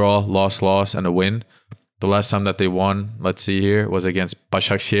loss, draw, loss, and a win. The last time that they won, let's see here, was against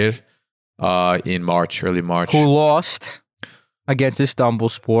Basaksehir in March, early March. Who lost against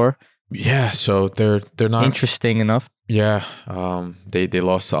Istanbulspor. Yeah, so they're not interesting enough. Yeah, they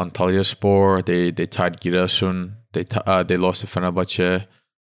lost to Antalyaspor. They tied Giresun. They lost to Fenerbahce.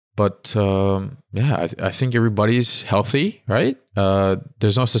 But I think everybody's healthy, right?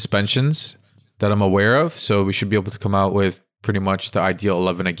 There's no suspensions that I'm aware of, so we should be able to come out with pretty much the ideal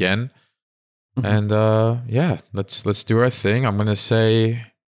 11 again. And let's do our thing. I'm gonna say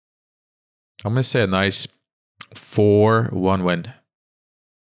a nice 4-1 win.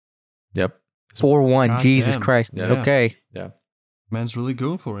 Yep. 4-1. Jesus Christ. Yeah. Okay. Yeah. Man's really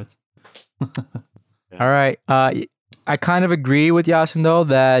going for it. All right. I kind of agree with Yasin though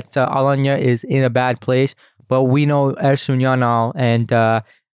that Alanya is in a bad place, but we know Ersun Yanal and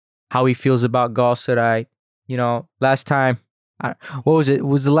how he feels about Galatasaray. Last time, what was it?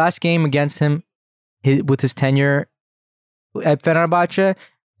 Was the last game against him with his tenure at Fenerbahce?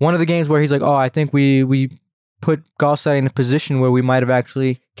 One of the games where he's like, "Oh, I think we put Galatasaray in a position where we might have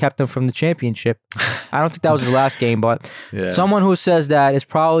actually kept them from the championship." I don't think that was his last game, but someone who says that is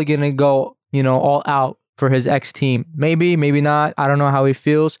probably going to go, all out for his ex-team. Maybe not. I don't know how he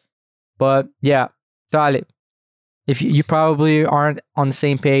feels. But yeah, Salih, if you probably aren't on the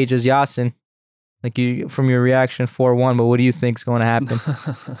same page as Yasin, like you from your reaction 4-1, but what do you think is going to happen?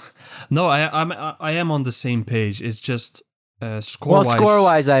 No, I am on the same page. It's just score-wise. Well,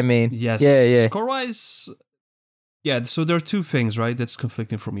 score-wise, I mean. Yes. Yeah. Score-wise, yeah, so there are 2 things, right, that's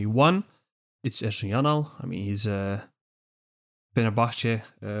conflicting for me. One, it's Ersun Yanal. I mean, he's a Fenerbahce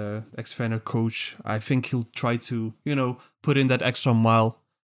ex-Fener coach. I think he'll try to, put in that extra mile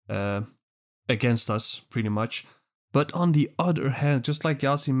against us, pretty much. But on the other hand, just like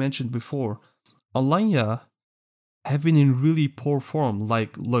Yasin mentioned before, Alanya have been in really poor form.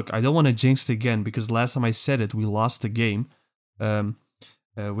 Like, look, I don't want to jinx it again because last time I said it, we lost the game.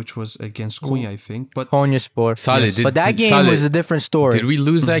 Which was against Konya, I think. But Konyaspor. Salih, but that game was a different story. Did we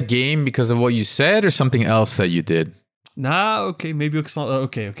lose that game because of what you said or something else that you did? Nah, okay, maybe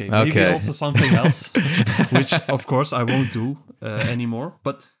maybe also something else, which of course I won't do anymore.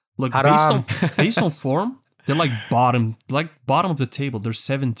 But look, based on form, they're like bottom of the table. They're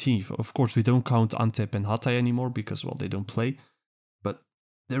 17th. Of course, we don't count Antep and Hatay anymore because they don't play.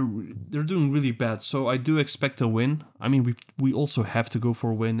 They're doing really bad, so I do expect a win. I mean, we also have to go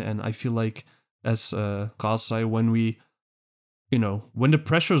for a win, and I feel like as Galatasaray, when when the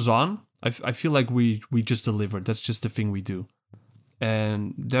pressure's on, I feel like we just deliver. That's just the thing we do,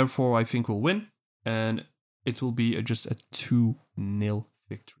 and therefore I think we'll win, and it will be just a 2-0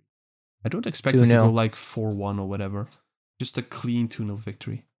 victory. I don't expect it to go like 4-1 or whatever. Just a clean 2-0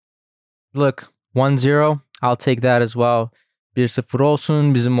 victory. Look, 1-0, I'll take that as well. 1-0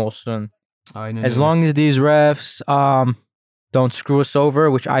 olsun, bizim olsun. As long as these refs don't screw us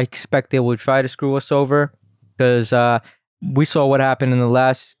over, which I expect they will try to screw us over, because we saw what happened in the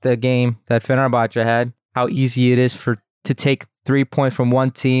last game that Fenerbahce had, how easy it is to take 3 points from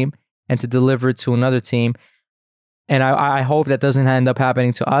one team and to deliver it to another team. And I hope that doesn't end up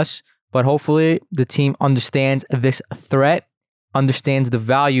happening to us, but hopefully the team understands this threat, understands the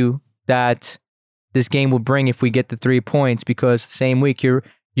value that this game will bring if we get the 3 points, because the same week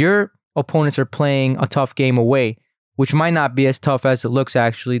your opponents are playing a tough game away, which might not be as tough as it looks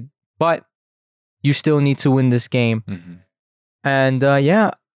actually, but you still need to win this game. Mm-hmm. And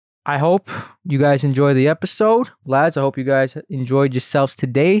I hope you guys enjoy the episode. Lads, I hope you guys enjoyed yourselves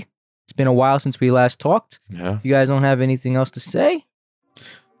today. It's been a while since we last talked. Yeah. You guys don't have anything else to say?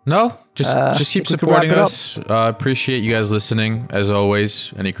 No, just keep we could supporting wrap it up. us. Appreciate you guys listening. As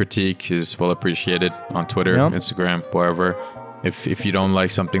always, any critique is well appreciated on Twitter, Yep. Instagram, wherever. If you don't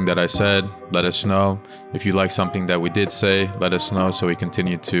like something that I said, let us know. If you like something that we did say, let us know so we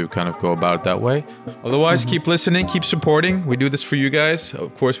continue to kind of go about it that way. Otherwise, keep listening, keep supporting. We do this for you guys.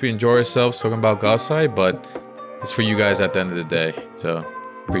 Of course, we enjoy ourselves talking about Galatasaray, but it's for you guys at the end of the day. So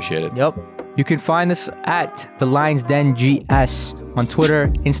appreciate it. Yep. You can find us at The Lions Den GS on Twitter,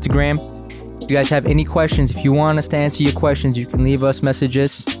 Instagram. If you guys have any questions, if you want us to answer your questions, you can leave us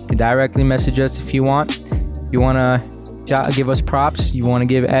messages. You can directly message us if you want. You want to give us props. You want to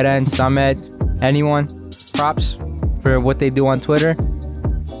give Eren, Samet, anyone props for what they do on Twitter.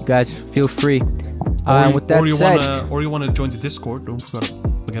 You guys feel free. With that said, or you want to join the Discord? Don't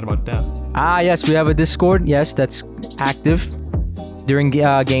forget about that. Yes, we have a Discord. Yes, that's active during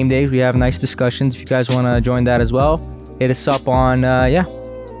game days. We have nice discussions. If you guys want to join that as well, hit us up on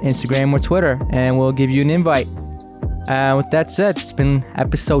Instagram or Twitter, and we'll give you an invite. With that said, it's been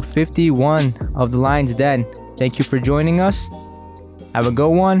episode 51 of The Lions Den. Thank you for joining us. Have a good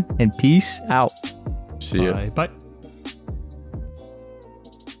one, and peace out. See ya. Bye.